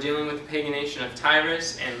 So we're dealing with the pagan nation of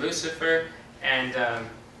Tyrus and Lucifer, and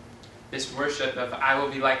this worship of "I will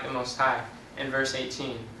be like the Most High." In verse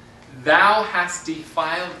 18, "Thou hast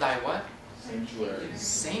defiled thy" what?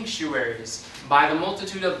 Sanctuaries, by the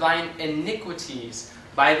multitude of thine iniquities,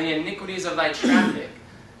 by the iniquities of thy traffic.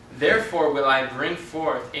 Therefore will I bring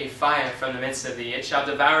forth a fire from the midst of thee, it shall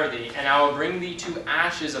devour thee, and I will bring thee to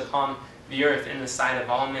ashes upon the earth in the sight of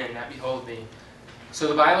all men that behold thee." So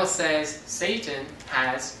the Bible says Satan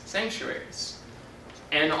has sanctuaries.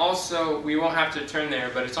 And also, we won't have to turn there,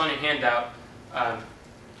 but it's on your handout,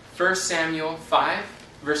 1 Samuel 5,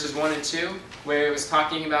 verses 1 and 2, where it was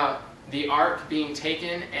talking about the ark being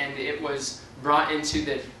taken, and it was brought into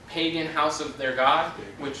the pagan house of their god,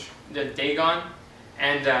 which the Dagon.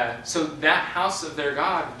 And so that house of their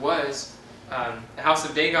god was, the house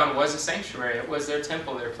of Dagon was a sanctuary. It was their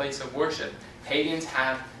temple, their place of worship. Pagans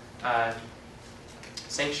have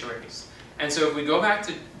sanctuaries. And so if we go back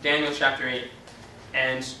to Daniel chapter 8,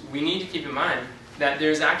 and we need to keep in mind that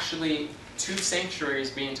there's actually 2 sanctuaries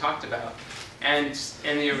being talked about. And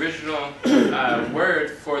in the original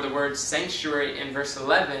word for the word sanctuary in verse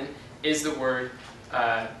 11 is the word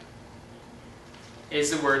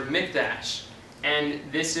mikdash. And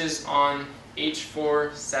this is on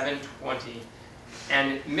H4 720.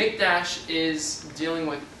 And mikdash is dealing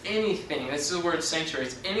with anything. This is the word sanctuary.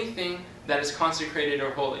 It's anything that is consecrated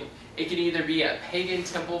or holy. It could either be a pagan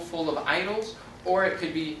temple full of idols, or it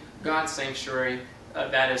could be God's sanctuary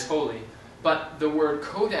that is holy. But the word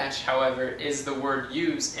kodesh, however, is the word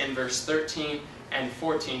used in verse 13 and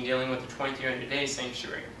 14, dealing with the 2300-day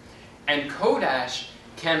sanctuary. And kodesh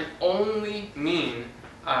can only mean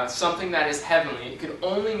something that is heavenly. It could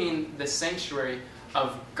only mean the sanctuary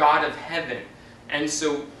of God of heaven. And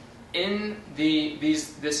so in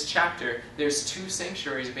this chapter, there's 2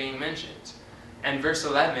 sanctuaries being mentioned. And verse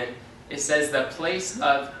 11, it says the place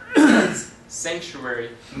of sanctuary,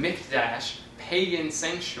 mikdash, pagan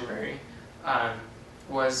sanctuary,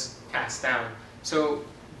 was cast down. So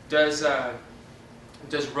does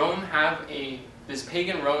Rome have does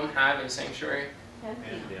pagan Rome have a sanctuary?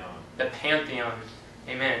 Pantheon. The Pantheon.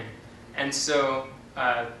 Amen. And so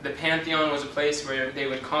the Pantheon was a place where they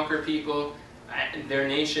would conquer people, their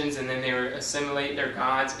nations, and then they would assimilate their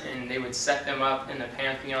gods, and they would set them up in the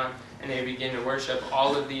Pantheon, and they would begin to worship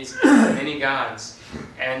all of these many gods.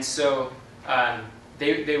 And so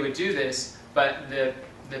they would do this, but the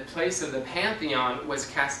place of the Pantheon was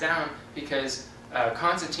cast down because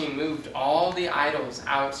Constantine moved all the idols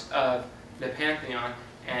out of the Pantheon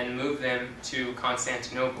and moved them to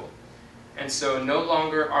Constantinople. And so no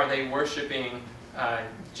longer are they worshiping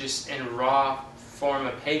just in raw form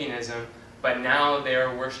of paganism, but now they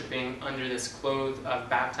are worshiping under this cloth of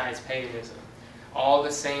baptized paganism. All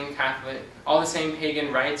the same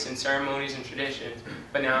pagan rites and ceremonies and traditions,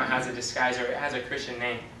 but now it has a disguise, or it has a Christian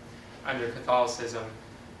name under Catholicism.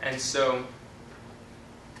 And so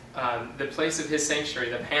the place of his sanctuary,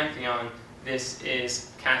 the Pantheon, this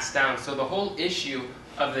is cast down. So the whole issue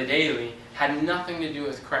of the daily had nothing to do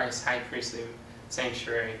with Christ's high priestly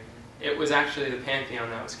sanctuary. It was actually the Pantheon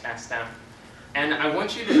that was cast down. And I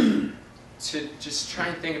want you to just try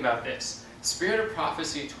and think about this. Spirit of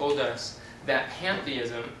Prophecy told us that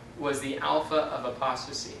pantheism was the alpha of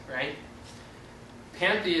apostasy, right?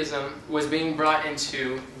 Pantheism was being brought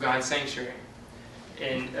into God's sanctuary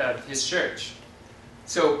in his church.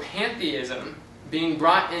 So pantheism being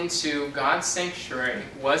brought into God's sanctuary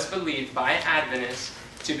was believed by Adventists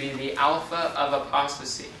to be the alpha of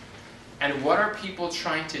apostasy. And what are people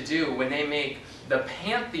trying to do when they make the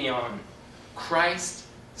Pantheon Christ's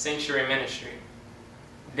sanctuary ministry.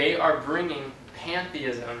 They are bringing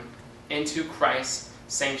pantheism into Christ's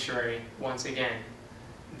sanctuary once again.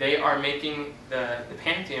 They are making the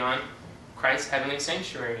pantheon Christ's heavenly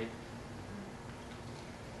sanctuary.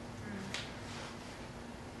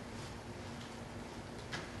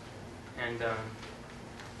 And do you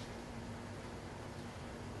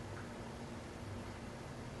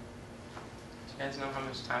guys know how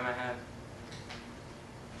much time I have?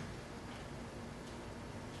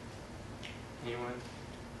 Anyone?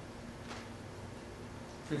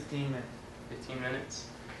 15 minutes. 15 minutes?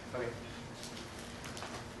 Okay.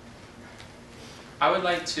 I would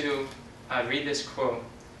like to read this quote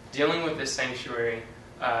dealing with this sanctuary,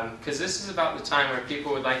 because this is about the time where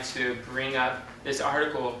people would like to bring up this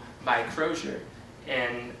article by Crozier,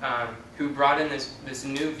 and who brought in this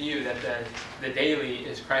new view that the daily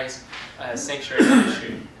is Christ's sanctuary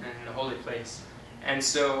ministry and the holy place. And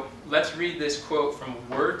so let's read this quote from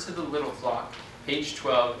Word to the Little Flock, page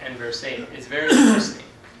 12 and verse 8. It's very interesting.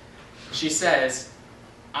 She says,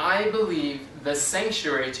 I believe the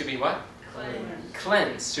sanctuary to be what?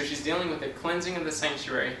 Cleansed. So she's dealing with the cleansing of the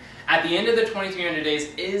sanctuary. At the end of the 2300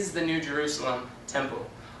 days is the New Jerusalem temple,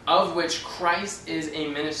 of which Christ is a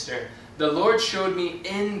minister. The Lord showed me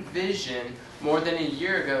in vision more than a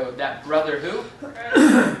year ago that brother who?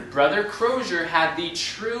 Brother Crozier had the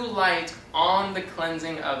true light on the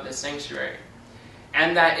cleansing of the sanctuary,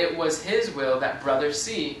 and that it was his will that Brother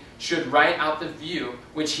C should write out the view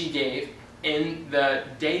which he gave in the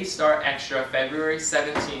Daystar Extra, February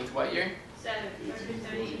 17th, what year?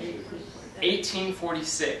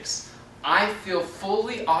 1846. I feel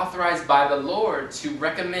fully authorized by the Lord to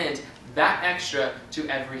recommend that extra to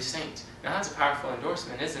every saint. Now that's a powerful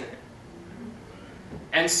endorsement, isn't it?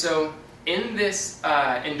 And so in this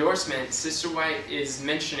endorsement, Sister White is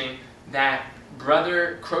mentioning that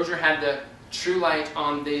Brother Crozier had the true light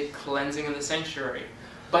on the cleansing of the sanctuary.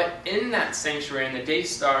 But in that sanctuary, in the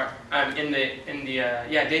Daystar,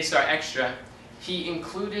 Daystar Extra, he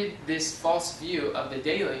included this false view of the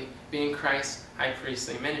daily being Christ's high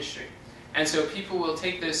priestly ministry. And so people will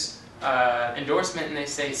take this endorsement and they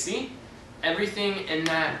say, see, everything in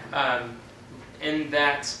that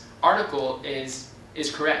article is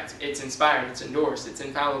correct. It's inspired, it's endorsed, it's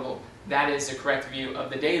infallible. That is the correct view of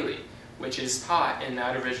the daily, which is taught in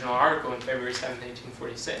that original article in February 7,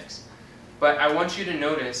 1846. But I want you to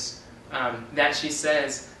notice that she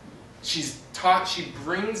says, she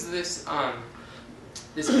brings this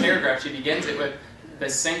paragraph, she begins it with, the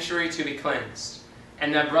sanctuary to be cleansed.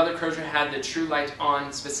 And that Brother Crozier had the true light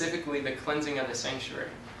on specifically the cleansing of the sanctuary.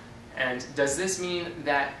 And does this mean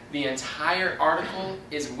that the entire article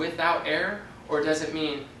is without error, or does it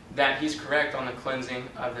mean that he's correct on the cleansing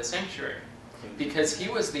of the sanctuary? Because he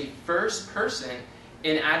was the first person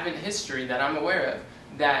in Advent history that I'm aware of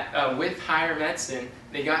that with higher medicine,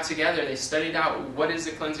 they got together, they studied out what is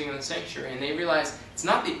the cleansing of the sanctuary, and they realized it's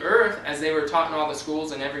not the earth as they were taught in all the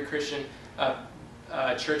schools and every Christian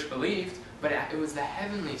church believed, but it was the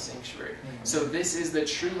heavenly sanctuary. So this is the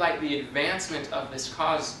true light, the advancement of this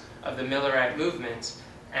cause of the Millerite movement,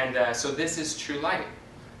 and so this is true light.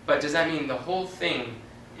 But does that mean the whole thing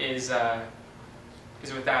is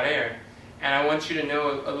without error? And I want you to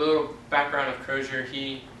know a little background of Crozier.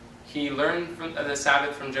 He learned the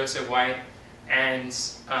Sabbath from Joseph White, and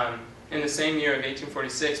in the same year of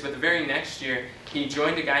 1846, but the very next year, he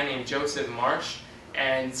joined a guy named Joseph Marsh,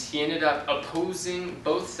 and he ended up opposing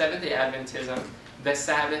both Seventh-day Adventism, the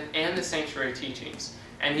Sabbath, and the sanctuary teachings.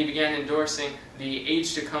 And he began endorsing the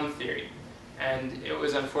age-to-come theory. And it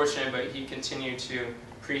was unfortunate, but he continued to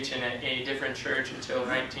preach in a different church until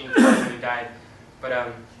 1940 when he died. But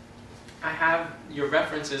I have your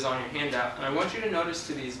references on your handout, and I want you to notice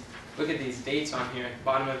look at these dates on here at the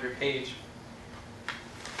bottom of your page.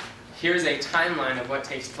 Here's a timeline of what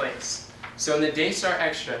takes place. So in the Daystar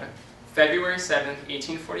Extra, February 7th,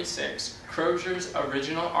 1846, Crozier's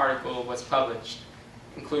original article was published,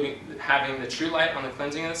 including having the true light on the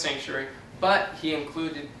cleansing of the sanctuary, but he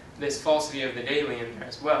included this false view of the daily in there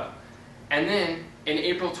as well. And then, in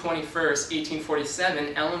April 21st,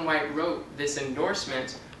 1847, Ellen White wrote this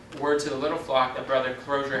endorsement, Word to the Little Flock, that Brother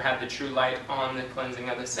Crozier had the true light on the cleansing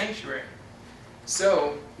of the sanctuary.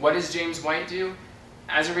 So, what does James White do?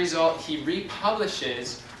 As a result, he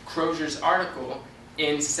republishes Crozier's article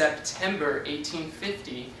in September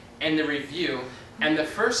 1850 in the Review, and the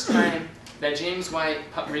first time that James White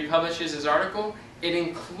republishes his article, it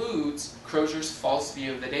includes Crozier's false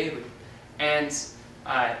view of the daily. And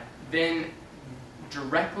then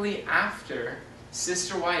directly after,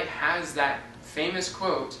 Sister White has that famous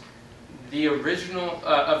quote, the original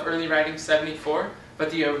of Early Writing 74, but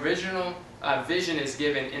the original vision is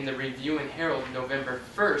given in the Review and Herald November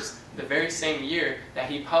 1st, the very same year that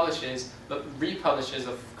he republishes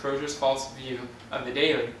of Crozier's false view of the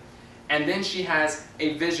daily. And then she has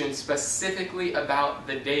a vision specifically about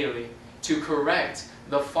the daily to correct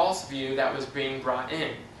the false view that was being brought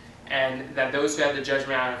in. And that those who had the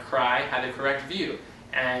judgment hour cry had the correct view.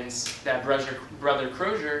 And that Brother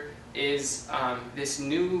Crozier is this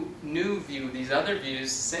new view, these other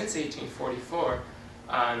views since 1844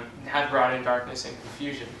 have brought in darkness and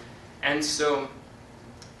confusion. And so,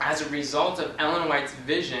 as a result of Ellen White's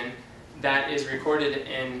vision that is recorded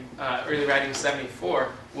in Early Writings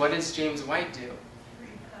 74, what does James White do?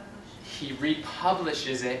 He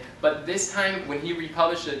republishes it, but this time when he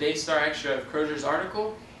republished the Daystar Extra of Crozier's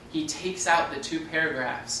article, he takes out the two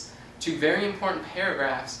very important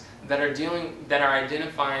paragraphs that are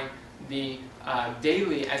identifying the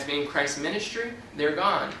daily as being Christ's ministry. They're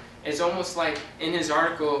gone. It's almost like in his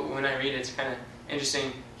article, when I read it, it's kind of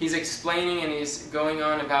interesting. He's explaining and he's going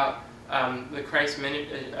on about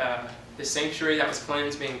the sanctuary that was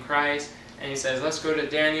cleansed being Christ, and he says, let's go to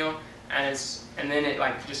Daniel, and then it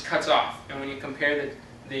like just cuts off. And when you compare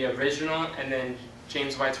the original and then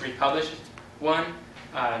James White's republished one,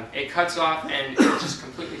 it cuts off and it just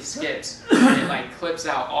completely skips. And it like clips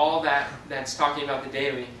out all that's talking about the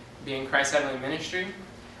daily being Christ's heavenly ministry,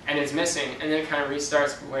 and it's missing, and then it kind of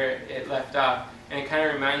restarts where it left off. And it kind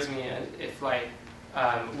of reminds me if like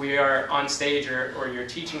we are on stage or you're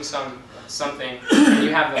teaching something and you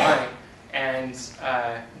have the mic, and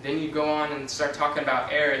then you go on and start talking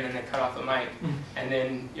about air, and then they cut off the mic, and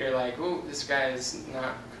then you're like, "Oh, this guy is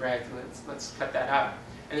not correct. Let's cut that out,"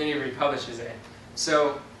 and then he republishes it.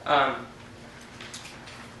 So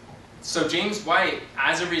James White,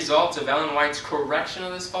 as a result of Ellen White's correction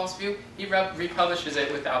of this false view, he republishes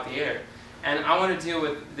it without the error. And I want to deal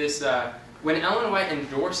with this. When Ellen White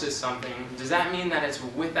endorses something, does that mean that it's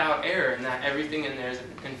without error and that everything in there is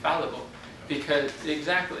infallible? Because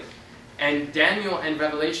exactly. And Daniel and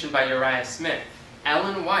Revelation by Uriah Smith.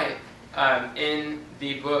 Ellen White, in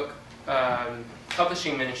the book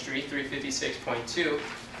Publishing Ministry 356.2,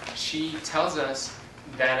 she tells us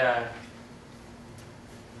that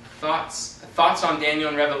thoughts on Daniel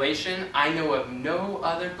and Revelation, I know of no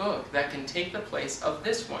other book that can take the place of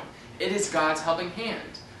this one. It is God's helping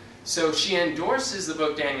hand. So she endorses the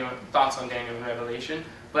book Thoughts on Daniel and Revelation,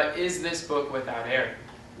 but is this book without error?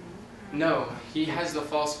 No, he has the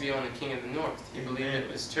false view on the king of the north. He believed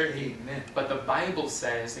it was Turkey. Amen. But the Bible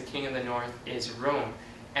says the king of the north is Rome.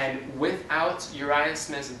 And without Uriah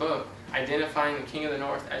Smith's book identifying the king of the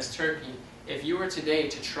north as Turkey, if you were today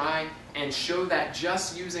to try and show that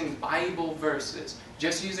just using Bible verses,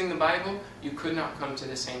 just using the Bible, you could not come to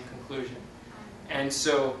the same conclusion. And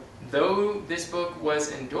so, though this book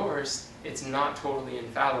was endorsed, it's not totally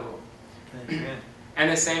infallible. Amen. And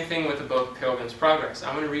the same thing with the book Pilgrim's Progress.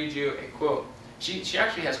 I'm going to read you a quote. She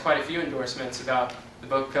actually has quite a few endorsements about the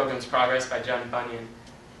book Pilgrim's Progress by John Bunyan.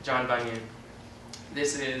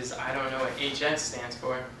 This is, I don't know what HS stands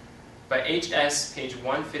for, but HS, page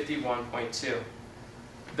 151.2.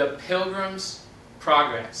 The Pilgrim's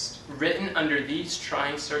Progress, written under these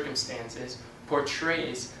trying circumstances,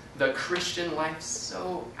 portrays the Christian life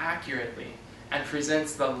so accurately and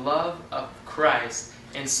presents the love of Christ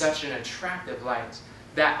in such an attractive light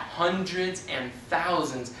that hundreds and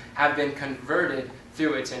thousands have been converted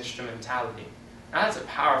through its instrumentality. Now, that's a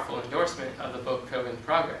powerful endorsement of the book Pilgrim's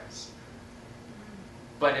Progress.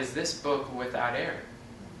 But is this book without error?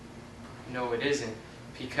 No, it isn't.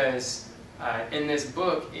 Because in this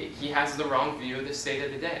book, he has the wrong view of the state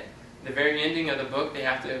of the dead. The very ending of the book, they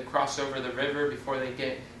have to cross over the river before they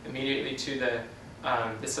get immediately to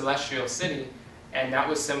the celestial city. And that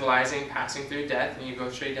was symbolizing passing through death, and you go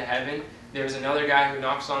straight to heaven. There's another guy who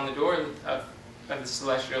knocks on the door of the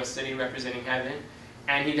celestial city representing heaven,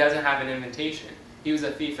 and he doesn't have an invitation. He was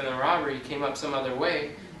a thief and a robber. He came up some other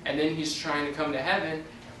way, and then he's trying to come to heaven,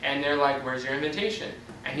 and they're like, where's your invitation?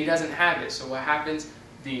 And he doesn't have it. So what happens?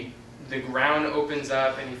 The ground opens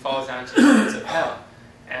up, and he falls down to the pits of hell.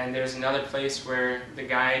 And there's another place where the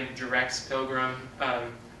guy directs Pilgrim,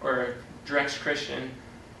 or directs Christian,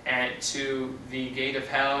 and to the gate of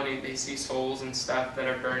hell, and they see souls and stuff that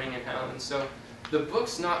are burning in hell. And so the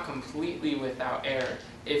book's not completely without error.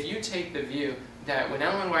 If you take the view that when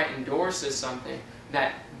Ellen White endorses something,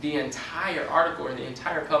 that the entire article or the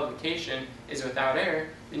entire publication is without error,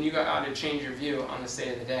 then you ought to change your view on the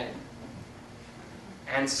state of the dead.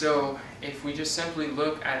 And so if we just simply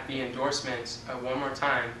look at the endorsements one more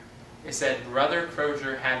time, it said, Brother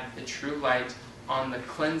Crozier had the true light on the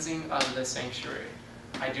cleansing of the sanctuary.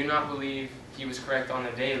 I do not believe he was correct on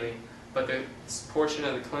the daily, But the portion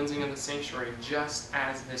of the cleansing of the sanctuary, just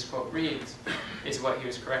as this quote reads, is what he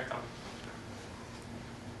was correct on.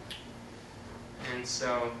 And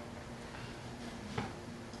so,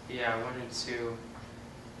 yeah, I wanted to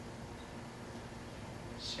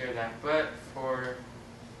share that. But for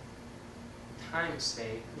time's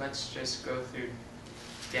sake, let's just go through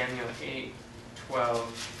Daniel 8:12,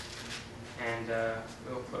 and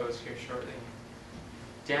we'll close here shortly.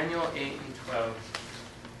 Daniel 8 and 12.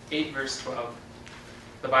 8 verse 12.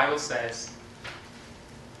 The Bible says,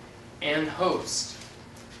 and host.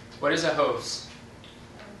 What is a host?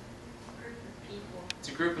 A group of people. It's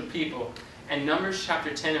a group of people. And Numbers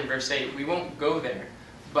chapter 10 and verse 8, we won't go there,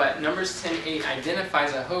 but Numbers 10:8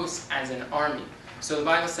 identifies a host as an army. So the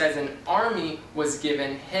Bible says an army was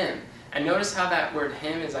given him. And notice how that word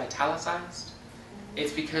him is italicized?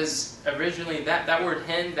 It's because originally that word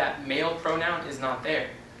him, that male pronoun, is not there.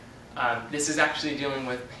 This is actually dealing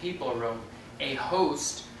with papal Rome. A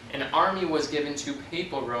host, an army was given to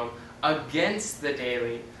papal Rome against the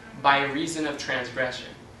daily by reason of transgression.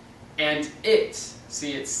 And it,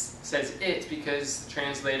 see it says it because the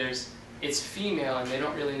translators, it's female and they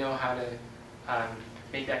don't really know how to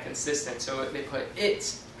make that consistent. So they put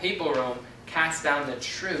it, papal Rome, cast down the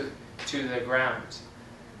truth to the ground.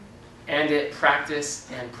 And it practiced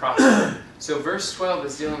and prospered. So verse 12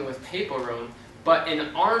 is dealing with papal Rome. But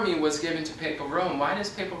an army was given to papal Rome. Why does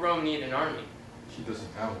papal Rome need an army? She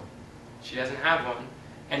doesn't have one. She doesn't have one.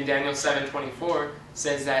 And Daniel 7:24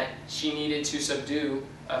 says that she needed to subdue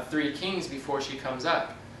 3 kings before she comes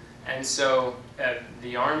up. And so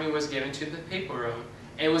the army was given to the papal Rome.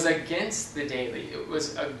 And it was against the daily. It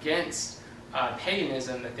was against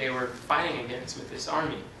paganism that they were fighting against with this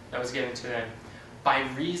army that was given to them by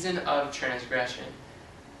reason of transgression.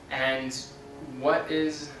 And what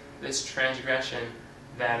is this transgression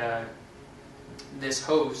that this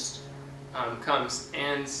host comes?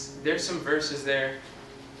 And there's some verses there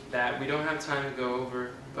that we don't have time to go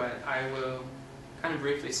over, but I will kind of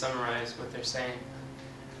briefly summarize what they're saying.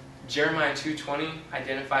 Jeremiah 2:20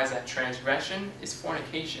 identifies that transgression is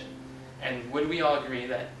fornication. And would we all agree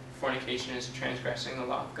that fornication is transgressing the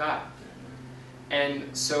law of God?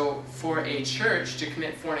 And so for a church to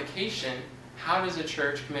commit fornication, how does a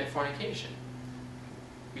church commit fornication?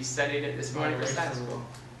 We studied it this morning for Sabbath school.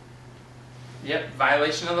 Yep,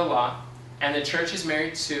 violation of the law. And the church is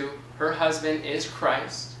married to, her husband is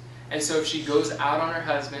Christ. And so if she goes out on her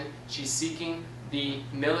husband, she's seeking the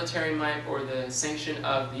military might or the sanction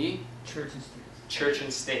of the church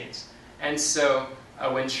and state. And so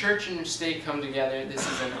when church and state come together, this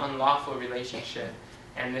is an unlawful relationship.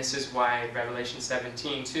 And this is why Revelation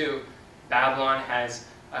 17:2, Babylon has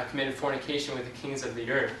committed fornication with the kings of the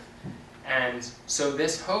earth. And so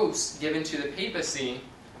this host given to the papacy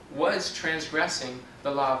was transgressing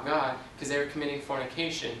the law of God because they were committing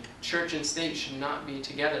fornication. Church and state should not be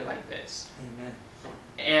together like this. Amen.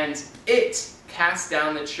 And it cast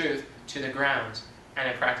down the truth to the ground, and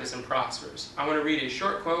it practiced and prospers. I want to read a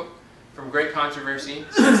short quote from Great Controversy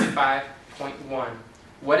 65.1.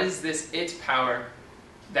 What is this it power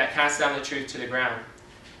that casts down the truth to the ground?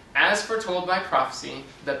 As foretold by prophecy,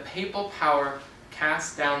 the papal power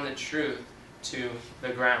cast down the truth to the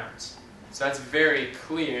ground. So that's very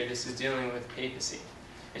clear. This is dealing with papacy.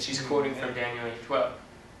 And she's quoting from Daniel 8:12.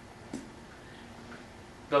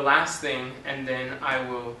 The last thing, and then I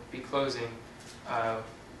will be closing.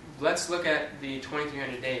 Let's look at the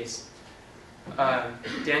 2300 days.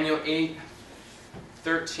 Daniel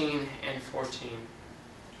 8:13 and 14.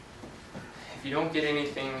 If you don't get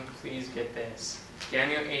anything, please get this.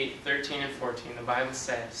 Daniel 8:13 and 14, the Bible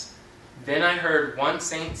says, Then I heard one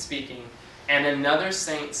saint speaking, and another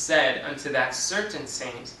saint said unto that certain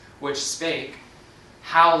saint which spake,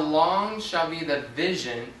 How long shall be the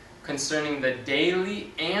vision concerning the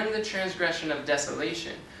daily and the transgression of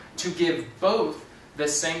desolation, to give both the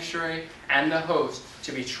sanctuary and the host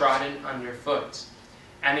to be trodden under foot?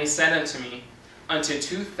 And he said unto me, Unto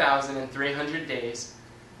 2,300 days,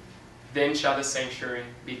 then shall the sanctuary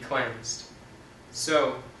be cleansed.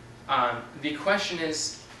 So, the question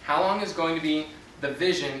is, how long is going to be the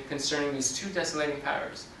vision concerning these two desolating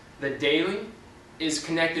powers? The daily is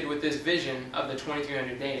connected with this vision of the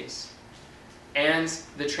 2300 days. And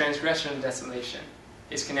the transgression of desolation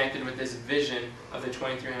is connected with this vision of the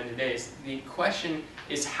 2300 days. The question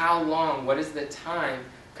is how long, what is the time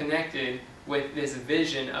connected with this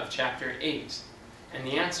vision of chapter 8? And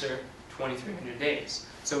the answer, 2300 days.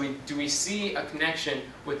 So do we see a connection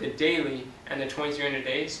with the daily and the 2300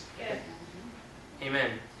 days? Yes.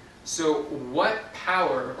 Amen. So what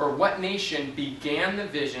power or what nation began the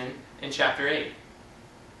vision in chapter 8?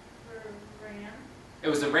 Ram. It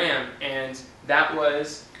was the ram, and that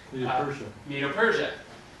was Medo-Persia. Medo-Persia.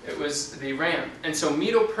 It was the ram. And so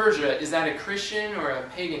Medo-Persia, is that a Christian or a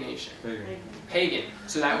pagan nation? Pagan. Pagan.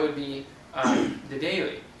 So that would be the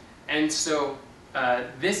daily. And so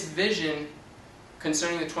this vision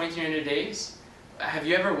concerning the 2300 days, have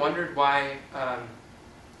you ever wondered why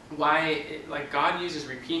like God uses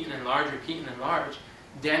repeat and enlarge?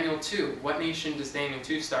 Daniel 2, what nation does Daniel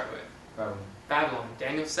 2 start with? Babylon. Babylon.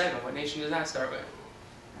 Daniel 7, what nation does that start with?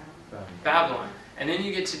 Babylon. Babylon. And then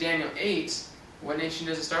you get to Daniel 8, what nation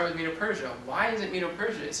does it start with? Medo-Persia. Why is it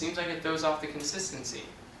Medo-Persia? It seems like it throws off the consistency.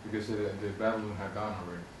 Because the Babylon had gone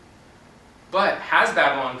already. But has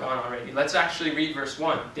Babylon gone already? Let's actually read verse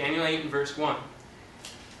 1. Daniel 8 and verse 1.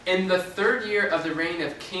 In the 3rd year of the reign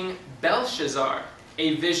of King Belshazzar,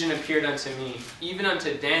 a vision appeared unto me, even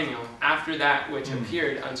unto Daniel, after that which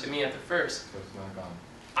appeared unto me at the first. So it's not gone.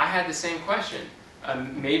 I had the same question.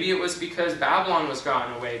 Maybe it was because Babylon was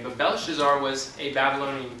gone away, but Belshazzar was a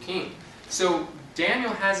Babylonian king. So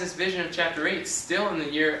Daniel has this vision of chapter 8 still in the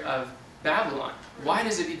year of Babylon. Why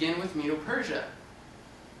does it begin with Medo-Persia?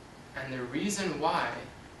 And the reason why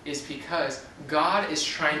is because God is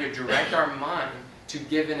trying to direct our mind to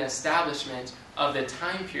give an establishment of the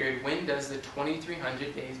time period. When does the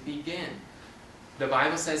 2300 days begin? The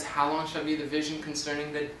Bible says, how long shall be the vision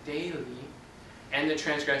concerning the daily and the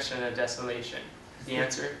transgression of desolation? The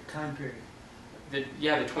answer? Time period. The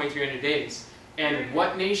 2300 days. And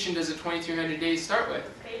what nation does the 2300 days start with?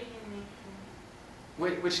 Pagan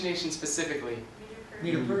nation. Which nation specifically?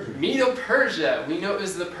 Medo-Persia. Medo-Persia. We know it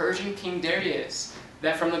was the Persian king Darius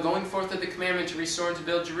that from the going forth of the commandment to restore and to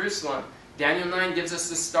build Jerusalem, Daniel 9 gives us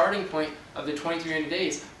the starting point of the 2300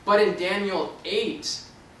 days. But in Daniel 8,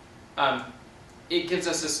 it gives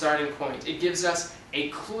us a starting point. It gives us a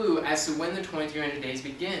clue as to when the 2300 days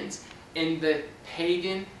begins in the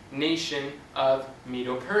pagan nation of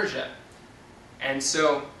Medo-Persia. And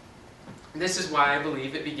so this is why I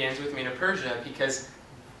believe it begins with Medo-Persia, because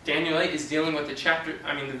Daniel 8 is dealing with the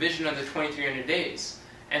vision of the 2300 days.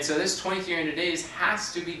 And so this 2300 days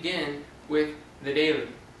has to begin with the daily.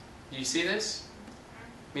 Do you see this?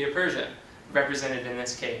 Medo-Persia, represented in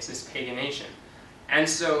this case, this pagan nation. And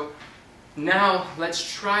so now let's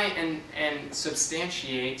try and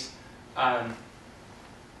substantiate.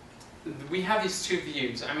 We have these two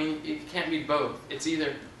views. I mean, it can't be both. It's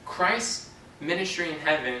either Christ's ministry in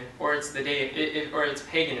heaven, or it's or it's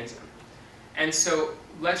paganism. And so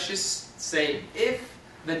let's just say, if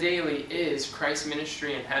the daily is Christ's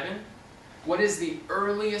ministry in heaven, what is the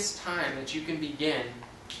earliest time that you can begin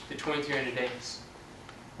the 2300 days?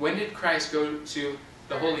 When did Christ go to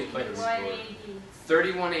the holy place?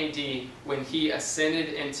 31 AD, when he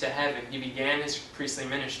ascended into heaven. He began his priestly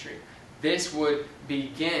ministry. This would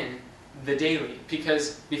begin the daily,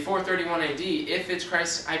 because before 31 AD, if it's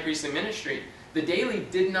Christ's high priestly ministry, the daily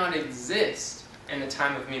did not exist in the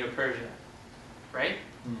time of Medo-Persia, right?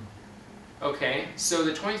 Okay, so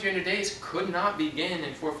the 2300 days could not begin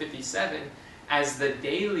in 457 as the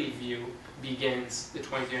daily view begins the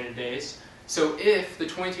 2300 days. So if the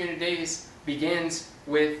 2300 days begins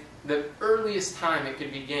with the earliest time it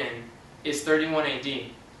could begin is 31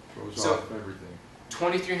 AD. So off everything.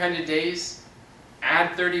 2300 days,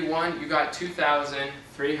 add 31, you got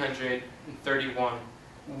 2,331.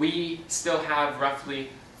 We still have roughly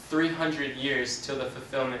 300 years till the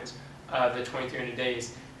fulfillment of the 2300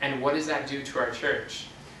 days. And what does that do to our church?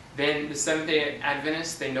 Then the Seventh-day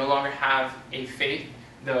Adventists, they no longer have a faith.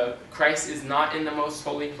 Christ is not in the most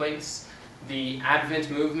holy place. The Advent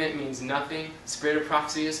movement means nothing. Spirit of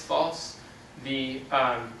prophecy is false.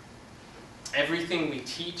 Everything we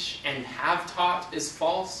teach and have taught is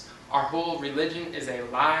false. Our whole religion is a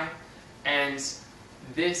lie. And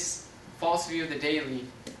this false view of the daily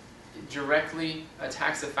directly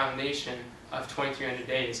attacks the foundation of 2300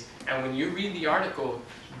 days. And when you read the article,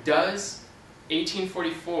 does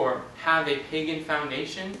 1844 have a pagan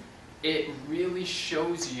foundation? It really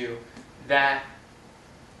shows you that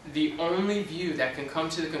the only view that can come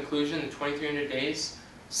to the conclusion that 2300 days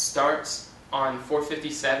starts on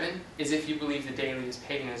 457 is if you believe the daily is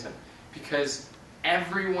paganism. Because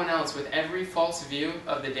everyone else, with every false view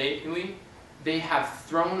of the daily, they have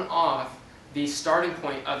thrown off the starting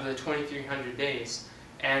point of the 2300 days.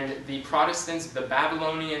 And the Protestants, the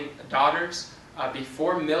Babylonian daughters,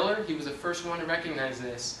 before Miller, he was the first one to recognize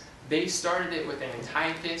this. They started it with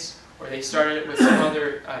Antiochus, or they started it with some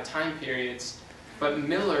other time periods. But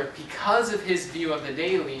Miller, because of his view of the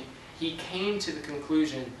daily, he came to the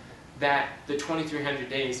conclusion that the 2300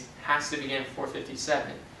 days has to begin at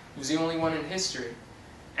 457. He was the only one in history.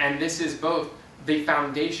 And this is both the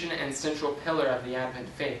foundation and central pillar of the Advent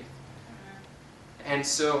faith. And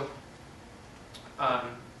so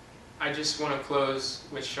I just want to close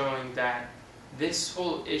with showing that this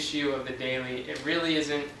whole issue of the daily, it really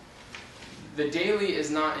isn't, the daily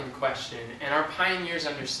is not in question. And our pioneers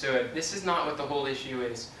understood this is not what the whole issue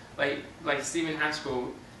is. Like Stephen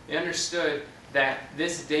Haskell, they understood that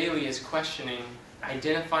this daily is questioning,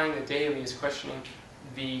 identifying the daily is questioning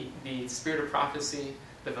the spirit of prophecy,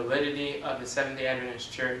 the validity of the Seventh-day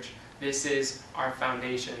Adventist Church. This is our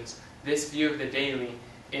foundations. This view of the daily,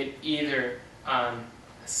 it either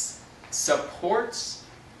supports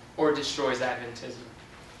or destroys Adventism.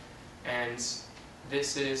 And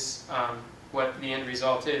this is what the end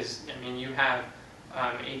result is. I mean, you have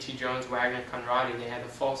A.T. Jones, Wagner, Conradi, they had the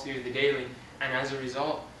false view of the daily, and as a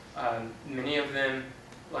result, many of them,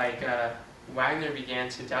 like Wagner, began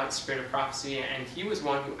to doubt the spirit of prophecy, and he was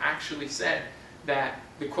one who actually said that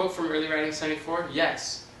the quote from Early Writings 74,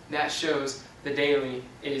 yes, that shows the daily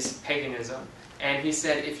is paganism. And he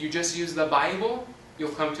said, if you just use the Bible,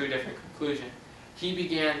 you'll come to a different conclusion. He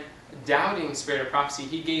began doubting the spirit of prophecy.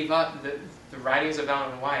 He gave up the writings of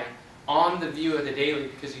Ellen White on the view of the daily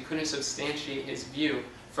because he couldn't substantiate his view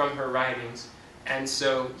from her writings. And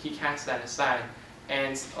so he cast that aside.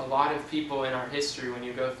 And a lot of people in our history, when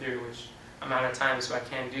you go through, which I'm out of time so I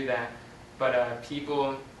can't do that, but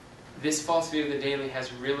this false view of the daily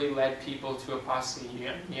has really led people to apostasy.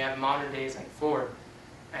 You have modern days like Ford,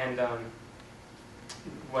 and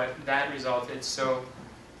what that resulted. So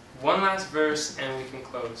one last verse and we can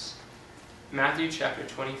close. Matthew chapter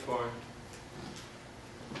 24.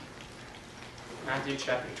 Matthew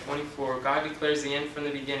chapter 24. God declares the end from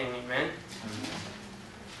the beginning. Amen?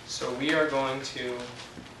 So we are going to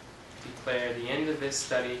declare the end of this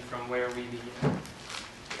study from where we began.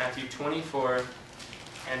 Matthew 24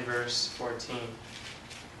 and verse 14.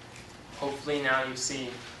 Hopefully now you see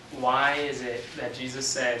why is it that Jesus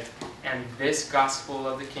said, and this gospel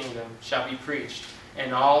of the kingdom shall be preached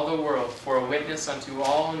in all the world for a witness unto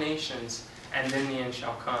all nations, and then the end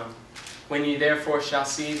shall come. When ye therefore shall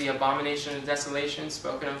see the abomination of desolation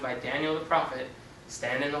spoken of by Daniel the prophet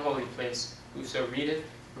stand in the holy place, whoso readeth,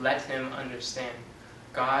 let him understand.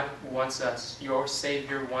 God wants us, your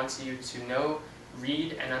Savior wants you to know,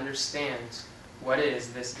 read, and understand what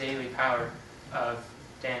is this daily power of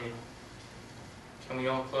Daniel. Can we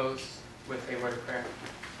all close with a word of prayer?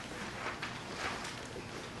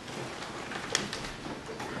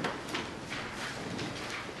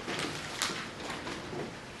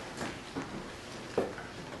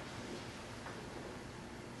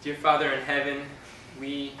 Dear Father in heaven,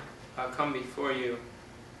 we come before you,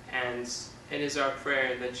 and it is our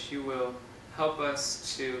prayer that you will help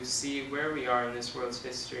us to see where we are in this world's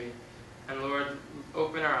history. And Lord,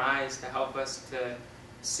 open our eyes to help us to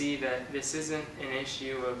see that this isn't an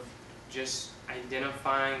issue of just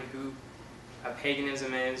identifying who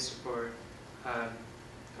paganism is or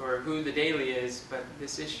who the daily is, but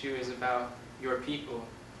this issue is about your people,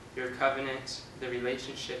 your covenant, the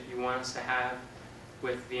relationship you want us to have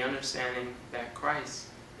with the understanding that Christ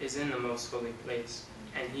is in the most holy place,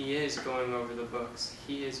 and He is going over the books.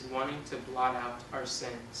 He is wanting to blot out our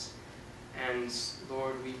sins. And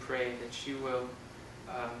Lord, we pray that you will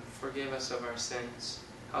forgive us of our sins.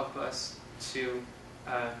 Help us to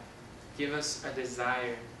give us a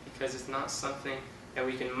desire, because it's not something that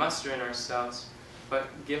we can muster in ourselves, but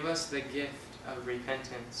give us the gift of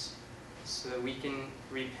repentance so that we can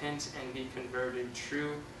repent and be converted.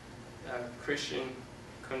 True Christian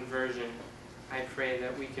conversion. I pray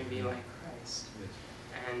that we can be like Christ.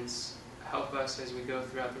 And help us as we go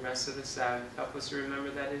throughout the rest of the Sabbath. Help us to remember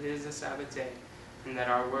that it is a Sabbath day, and that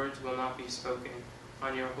our words will not be spoken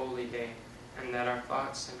on your holy day, and that our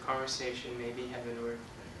thoughts and conversation may be heavenward.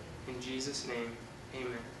 In Jesus' name,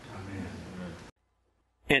 amen. Amen.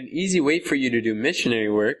 An easy way for you to do missionary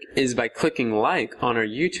work is by clicking like on our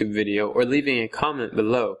YouTube video or leaving a comment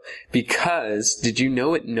below, because did you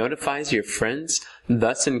know it notifies your friends,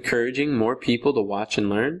 thus encouraging more people to watch and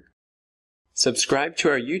learn? Subscribe to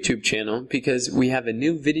our YouTube channel because we have a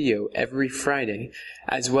new video every Friday,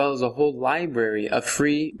 as well as a whole library of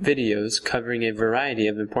free videos covering a variety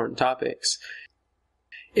of important topics.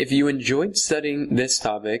 If you enjoyed studying this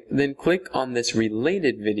topic, then click on this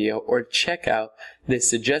related video or check out this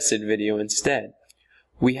suggested video instead.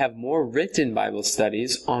 We have more written Bible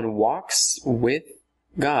studies on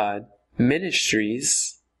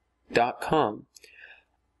walkswithgodministries.com.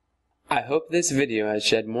 I hope this video has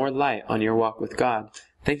shed more light on your walk with God.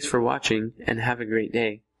 Thanks for watching and have a great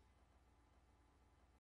day.